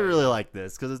like, but I probably- really like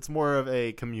this because it's more of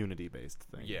a community-based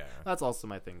thing. Yeah. That's also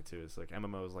my thing too. Is like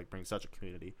MMOs like bring such a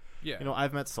community. Yeah.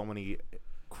 I've met so many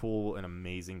cool and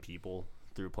amazing people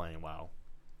through playing WoW.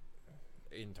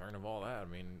 In turn of all that, I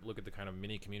mean, look at the kind of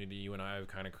mini community you and I have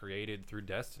kind of created through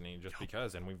Destiny just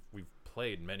because, and we've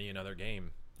played many another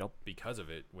game because of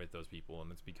it with those people, and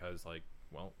it's because, like,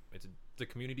 well, it's a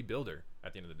community builder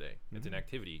at the end of the day. It's an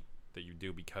activity that you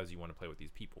do because you want to play with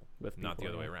these people, With not the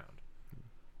people, other way yeah. around.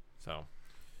 So,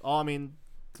 I mean,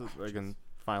 again,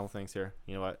 final things here.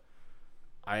 You know what?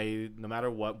 No matter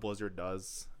what Blizzard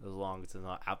does, as long as it's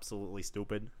not absolutely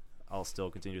stupid, I'll still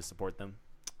continue to support them.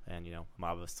 And I'm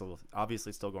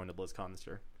obviously still going to BlizzCon this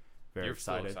year. Very you're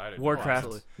excited. still excited. Warcraft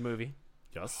absolutely. movie.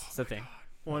 Yes. It's the thing.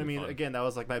 Well, I That'd be mean, fun. again, that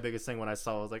was like my biggest thing when I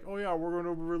saw. I was like, oh yeah, we're going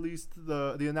to release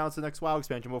the announce the next WoW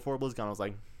expansion before BlizzCon. I was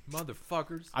like,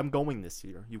 Motherfuckers. I'm going this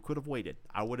year. You could have waited.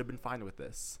 I would have been fine with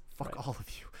this. Fuck Right. all of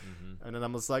you. Mm-hmm. And then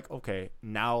I'm just like, okay,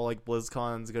 now like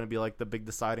BlizzCon's gonna be like the big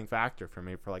deciding factor for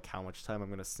me for like how much time I'm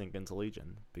gonna sink into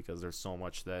Legion, because there's so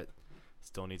much that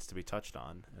still needs to be touched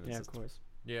on. And Yeah, it's of just, course.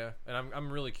 Yeah, and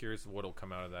I'm really curious what'll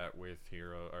come out of that with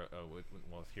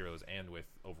with Heroes and with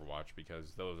Overwatch,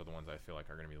 because those are the ones I feel like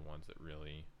are going to be the ones that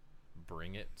really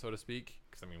bring it, so to speak.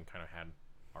 Because I mean, we kind of had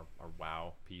our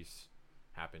WoW piece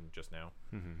happen just now.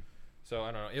 Mhm. So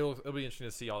I don't know. It'll be interesting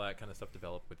to see all that kind of stuff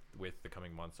develop with the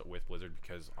coming months with Blizzard,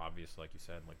 because obviously, like you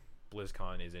said, like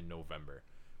BlizzCon is in November.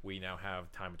 We now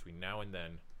have time between now and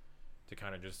then to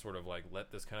kind of just sort of like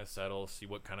let this kind of settle, see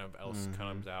what kind of else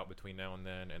comes out between now and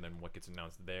then what gets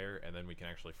announced there, and then we can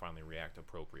actually finally react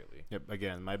appropriately. Yep.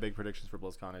 Again, my big predictions for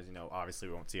BlizzCon is, obviously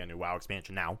we won't see a new WoW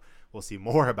expansion now. We'll see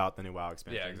more about the new WoW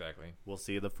expansion. Yeah, exactly. We'll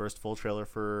see the first full trailer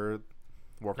for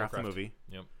Warcraft the movie.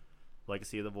 Yep.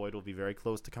 Legacy of the Void will be very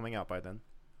close to coming out by then.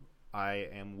 I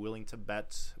am willing to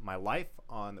bet my life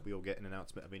on that we will get an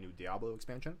announcement of a new Diablo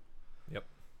expansion. Yep.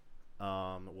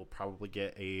 We'll probably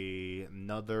get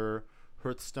another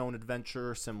Hearthstone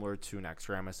adventure similar to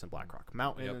Naxxramas and Blackrock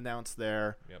Mountain Yep. announced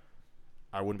there. Yep.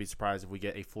 I wouldn't be surprised if we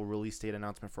get a full release date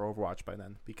announcement for Overwatch by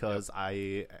then, because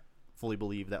I fully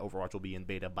believe that Overwatch will be in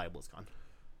beta by BlizzCon.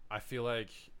 I feel like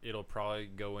it'll probably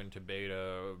go into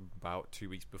beta about 2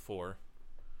 weeks before.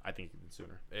 I think even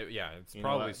sooner. It's You know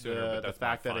probably what? sooner, but that's the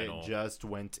fact my that final. it just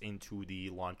went into the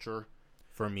launcher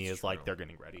for me It's is like true. they're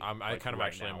getting ready. I Like, kind of right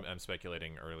actually now. am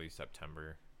speculating early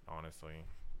September, honestly.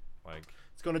 Like,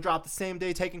 It's going to drop the same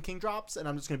day Taken King drops, and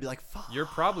I'm just going to be like, fuck. you're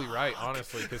probably right,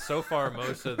 honestly, because so far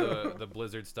most of the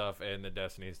Blizzard stuff and the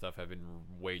Destiny stuff have been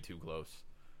way too close.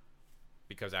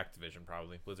 Because Activision,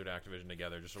 probably Blizzard and Activision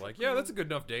together, just are like, yeah, that's a good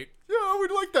enough date Yeah,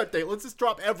 we'd like that date. Let's just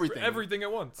drop for everything. everything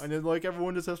at once. And then, like,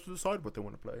 everyone just has to decide what they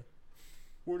want to play.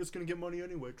 We're just going to get money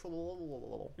anyway.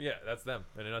 Tra-la-la-la-la-la. Yeah, that's them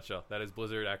in a nutshell. That is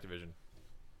Blizzard Activision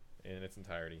in its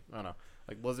entirety. I don't know.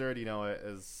 Like, Blizzard,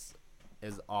 is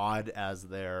as odd as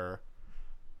their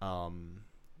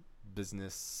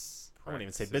business... I wouldn't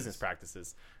even say business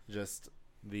practices. Just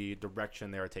the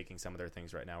direction they're taking some of their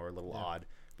things right now are a little odd.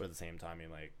 But at the same time,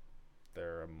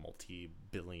 they're a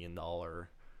multi-billion-dollar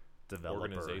developer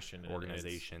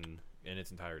Organization in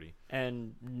its entirety.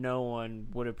 And no one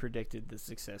would have predicted the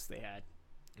success they had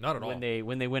Not at all.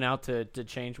 when they went out to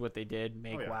change what they did,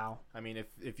 make Oh, yeah. WoW. I mean, if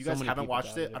you So guys many haven't people watched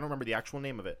doubted it, it. I don't remember the actual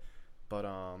name of it, but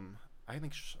I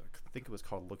think it was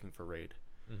called Looking for Raid.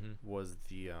 Mm-hmm. Was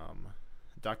the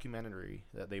documentary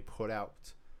that they put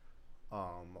out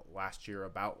last year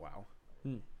about WoW.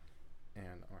 Hmm.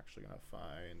 And I'm actually gonna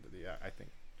find I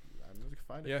think I'm gonna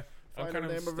find it. Yeah, I'm Find kind the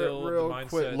of name of still it real the mindset.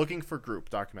 quick. Looking for Group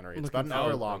documentary. It's about an Looking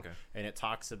hour for- long, okay. and it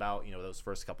talks about those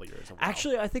first couple of years of WoW.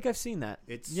 Actually, I think I've seen that.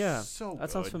 it's yeah, so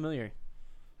that sounds good. familiar.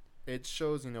 It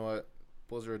shows what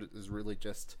Blizzard is really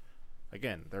just,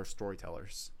 again, they're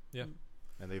storytellers. Yeah.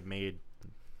 And they've made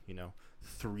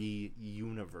 3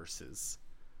 universes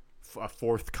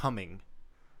forthcoming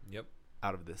Yep.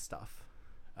 out of this stuff.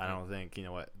 I don't think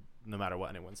no matter what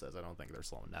anyone says, I don't think they're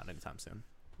slowing down anytime soon.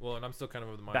 Well, and I'm still kind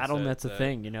of the mindset BattleNet's a that-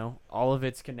 thing, all of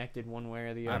it's connected one way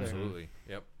or the other. Absolutely.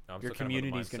 Yep. I'm Your still kind of of the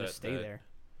community's going to mindset stay that- there.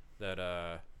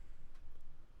 That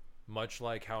much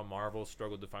like how Marvel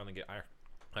struggled to finally get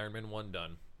Iron Man 1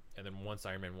 done, and then once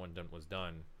Iron Man 1 was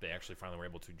done, they actually finally were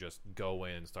able to just go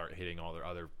in and start hitting all their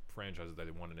other franchises that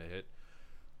they wanted to hit.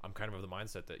 I'm kind of the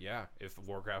mindset that, if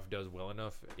Warcraft does well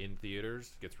enough in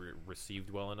theaters, gets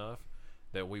received well enough,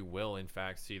 that we will, in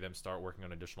fact, see them start working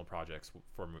on additional projects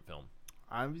for film.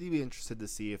 I'd be interested to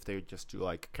see if they just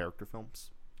do character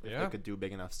films. If Yeah. they could do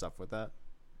big enough stuff with that.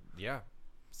 Yeah.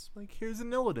 It's like, here's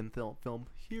an Illidan film.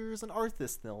 Here's an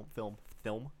Arthas film.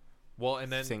 Well,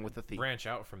 and then Sing with the theme. branch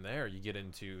out from there. You get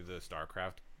into the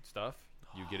StarCraft stuff.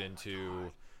 You get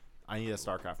into I need a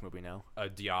StarCraft movie now. a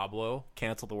Diablo.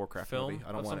 Cancel the Warcraft Film movie.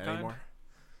 I don't of want some it anymore.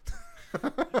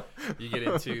 You get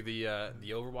into the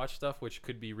Overwatch stuff, which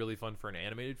could be really fun for an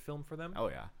animated film for them. Oh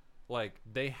yeah. Like,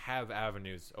 they have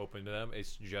avenues open to them.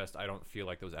 It's just I don't feel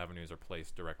like those avenues are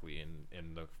placed directly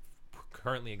in the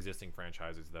currently existing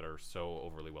franchises that are so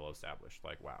overly well established,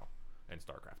 like WoW and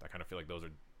StarCraft. I kind of feel like those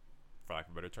are, for lack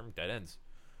of a better term, dead ends.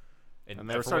 And for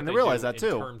they're what starting to they realize do that,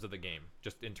 too. In terms of the game,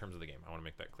 just in terms of the game, I want to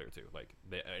make that clear too. Like,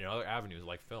 other avenues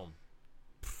like film,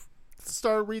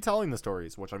 Start retelling the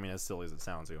stories, which as silly as it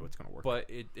sounds, it's going to work. but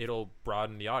it'll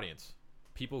broaden the audience.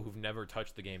 People who've never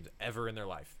touched the games ever in their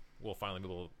life will finally be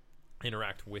able to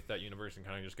interact with that universe and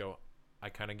kind of just go, I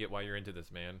kind of get why you're into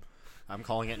this, man. I'm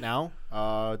calling it now.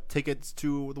 Tickets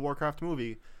to the Warcraft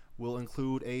movie will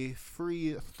include a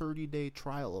free 30-day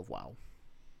trial of WoW.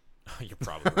 You're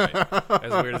probably right.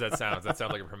 As weird as that sounds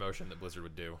like a promotion that Blizzard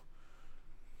would do.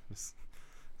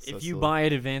 If you buy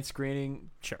an advanced screening,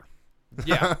 sure.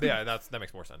 Yeah, that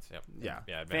makes more sense. Yep. Yeah.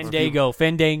 Advanced-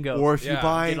 Fandango. Or if you Yeah,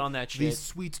 buy get on that the shit.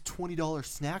 sweet $20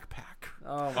 snack pack.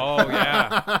 Oh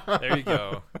yeah, there you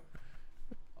go.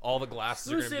 All the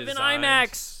glasses are going to be Exclusive in designed.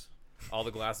 IMAX. All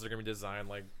the glasses are going to be designed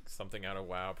like something out of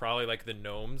WoW. Probably like the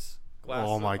gnomes glasses.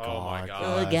 Oh my Oh my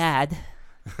God. god. God.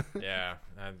 Yeah,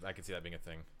 I can see that being a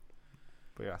thing.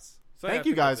 But yes. So Thank yeah, I you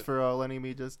think guys that's it. for letting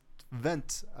me just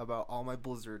vent about all my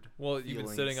Blizzard. Well, you've been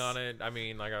sitting feelings. on it. I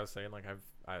mean, like I was saying, like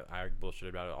I bullshitted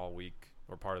about it all week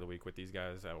or part of the week with these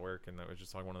guys at work, and it was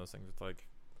just like one of those things. It's like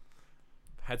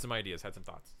had some ideas, had some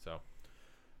thoughts. So,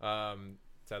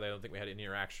 sadly, I don't think we had any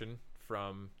interaction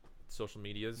from social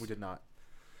medias. We did not.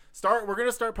 We're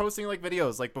gonna start posting like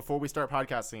videos like before we start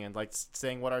podcasting and like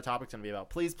saying what our topic's gonna be about.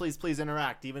 Please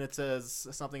interact, even if it says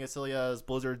something as silly as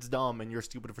Blizzard's dumb and you're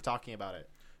stupid for talking about it.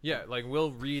 Yeah, like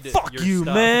we'll read Fuck your you,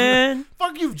 stuff. man.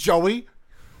 Fuck you, Joey.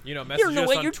 You know, You message don't know us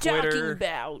what on you're Twitter. talking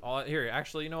about. Here,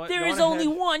 actually, you know what? There Go is on only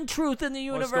ahead. one truth in the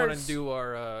universe. Let's go and do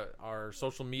our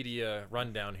social media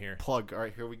rundown here. Plug. All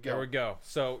right, here we go. There we go.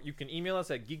 So you can email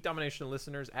us at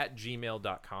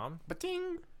geekdominationlisteners@gmail.com.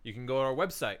 Ba-ting, You can go to our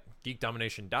website,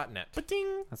 geekdomination.net.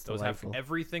 ba-ting. That's Those have delightful.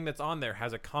 everything that's on there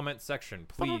has a comment section.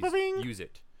 Please Ba-ba-ba-bing. use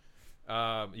it.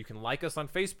 You can like us on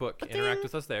Facebook, interact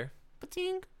with us there.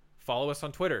 Ba-ting. Follow us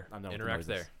on Twitter, I'm done with the interact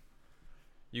noises. there.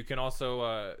 You can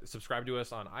also subscribe to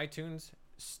us on iTunes,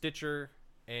 Stitcher,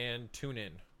 and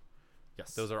TuneIn.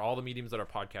 Yes. Those are all the mediums that our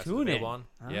podcast is TuneIn. available on.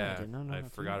 Oh, Yeah, I did not know I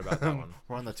about forgot TuneIn. about that one.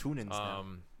 We're on the tune-ins now.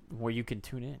 Where you can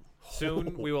tune in.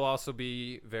 Soon we will also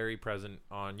be very present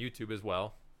on YouTube as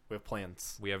well. We have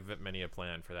plans. We have many a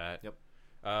plan for that. Yep.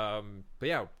 But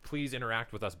yeah, please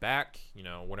interact with us back. You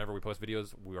know, whenever we post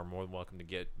videos, we are more than welcome to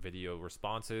get video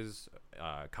responses,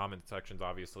 comment sections,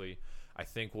 obviously. I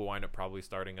think we'll wind up probably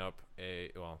starting up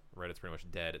Reddit's pretty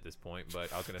much dead at this point,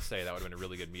 but I was going to say that would have been a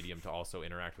really good medium to also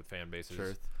interact with fan bases.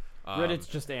 Sure. Reddit's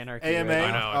just anarchy. AMA. right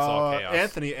I now. know, it's all chaos.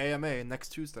 Anthony, AMA next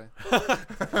Tuesday. AMA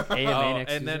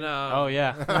next and then Tuesday? Oh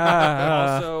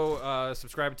yeah. also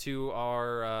subscribe to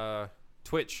our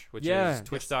Twitch, which Yeah. is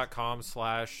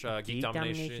twitch.com/geekdomination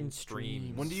Domination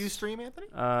streams. When do you stream, Anthony?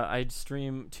 I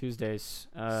stream Tuesdays.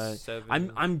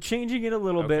 7 I'm changing it a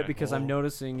little bit Okay. because I'm Oh.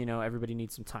 noticing, you know, everybody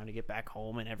needs some time to get back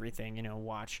home and everything, you know,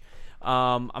 watch.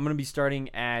 I'm gonna be starting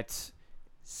at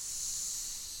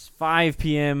 5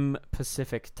 p.m.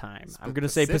 Pacific time. I'm gonna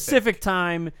say Pacific. Pacific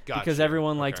time because Gotcha.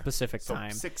 everyone likes Okay. Pacific So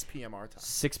time. 6 p.m. our time.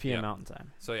 6 p.m. Yeah. Mountain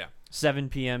time, So yeah. 7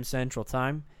 p.m. Central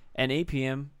time, and 8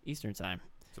 p.m. Eastern time.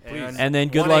 So please, And then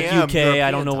good 1 luck a.m. UK. I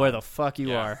European don't know where time. the fuck you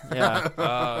Yeah. are. Yeah.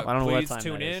 I don't know what please time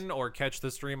tune that is. in or catch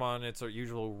the stream on its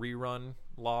usual rerun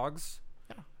logs.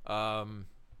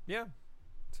 Yeah.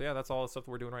 So yeah, that's all the stuff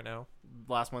that we're doing right now.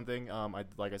 Last one thing,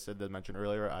 like I said, that mentioned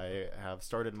earlier, I have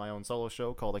started my own solo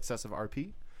show called Excessive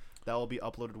RP. That will be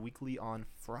uploaded weekly on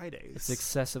Fridays. It's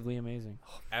excessively amazing.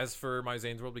 As for my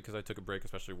Zane's World, because I took a break,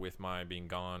 especially with my being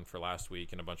gone for last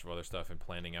week and a bunch of other stuff and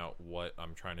planning out what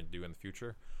I'm trying to do in the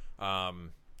future.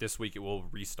 This week it will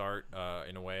restart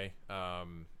in a way.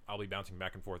 I'll be bouncing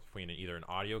back and forth between either an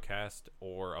audio cast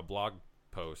or a blog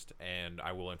post, and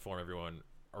I will inform everyone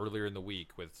earlier in the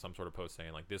week with some sort of post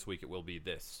saying, like, this week it will be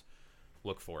this.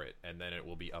 Look for it. And then it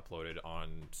will be uploaded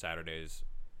on Saturdays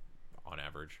on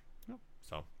average.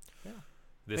 So Yeah.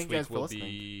 this Thank you guys week for will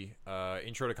be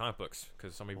intro to comic books,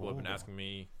 because some people have been asking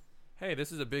me, hey,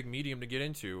 this is a big medium to get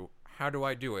into. How do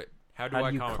I do it? How do How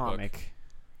I do you comic book?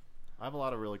 I have a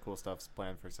lot of really cool stuff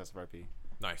planned for Excessive RP.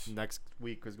 Nice. Next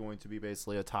week is going to be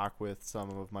basically a talk with some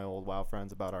of my old WoW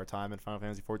friends about our time in Final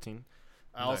Fantasy XIV.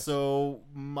 I Nice. also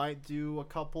might do a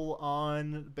couple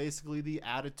on basically the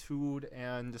attitude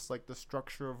and just like the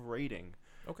structure of raiding.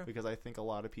 Okay. Because I think a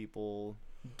lot of people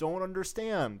don't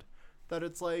understand that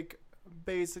it's like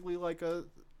basically like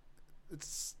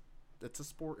it's a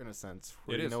sport in a sense.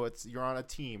 Where, It you is. know, you're on a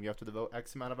team. You have to devote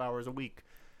X amount of hours a week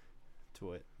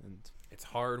to it. And It's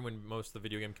hard when most of the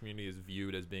video game community is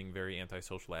viewed as being very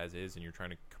antisocial as is, and you're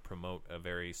trying to promote a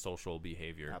very social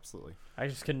behavior. absolutely. I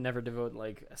just could never devote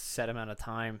like a set amount of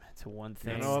time to one You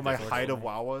thing. know what my Unfortunately. height of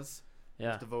WoW was? I Yeah.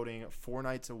 was devoting 4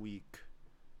 nights a week,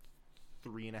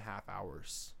 3.5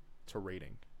 hours to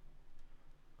raiding.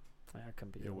 I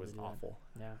couldn't be It able to was do that. awful.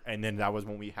 Yeah. And then that was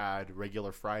when we had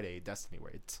regular Friday Destiny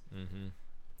raids. Mm-hmm.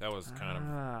 That was kind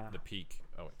Ah. of the peak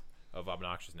of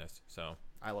obnoxiousness. So.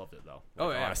 I loved it though. Oh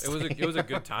like, yeah, honestly. it was a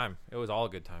good time. It was all a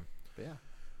good time. But yeah.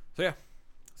 So yeah,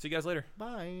 see you guys later.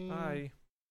 Bye. Bye.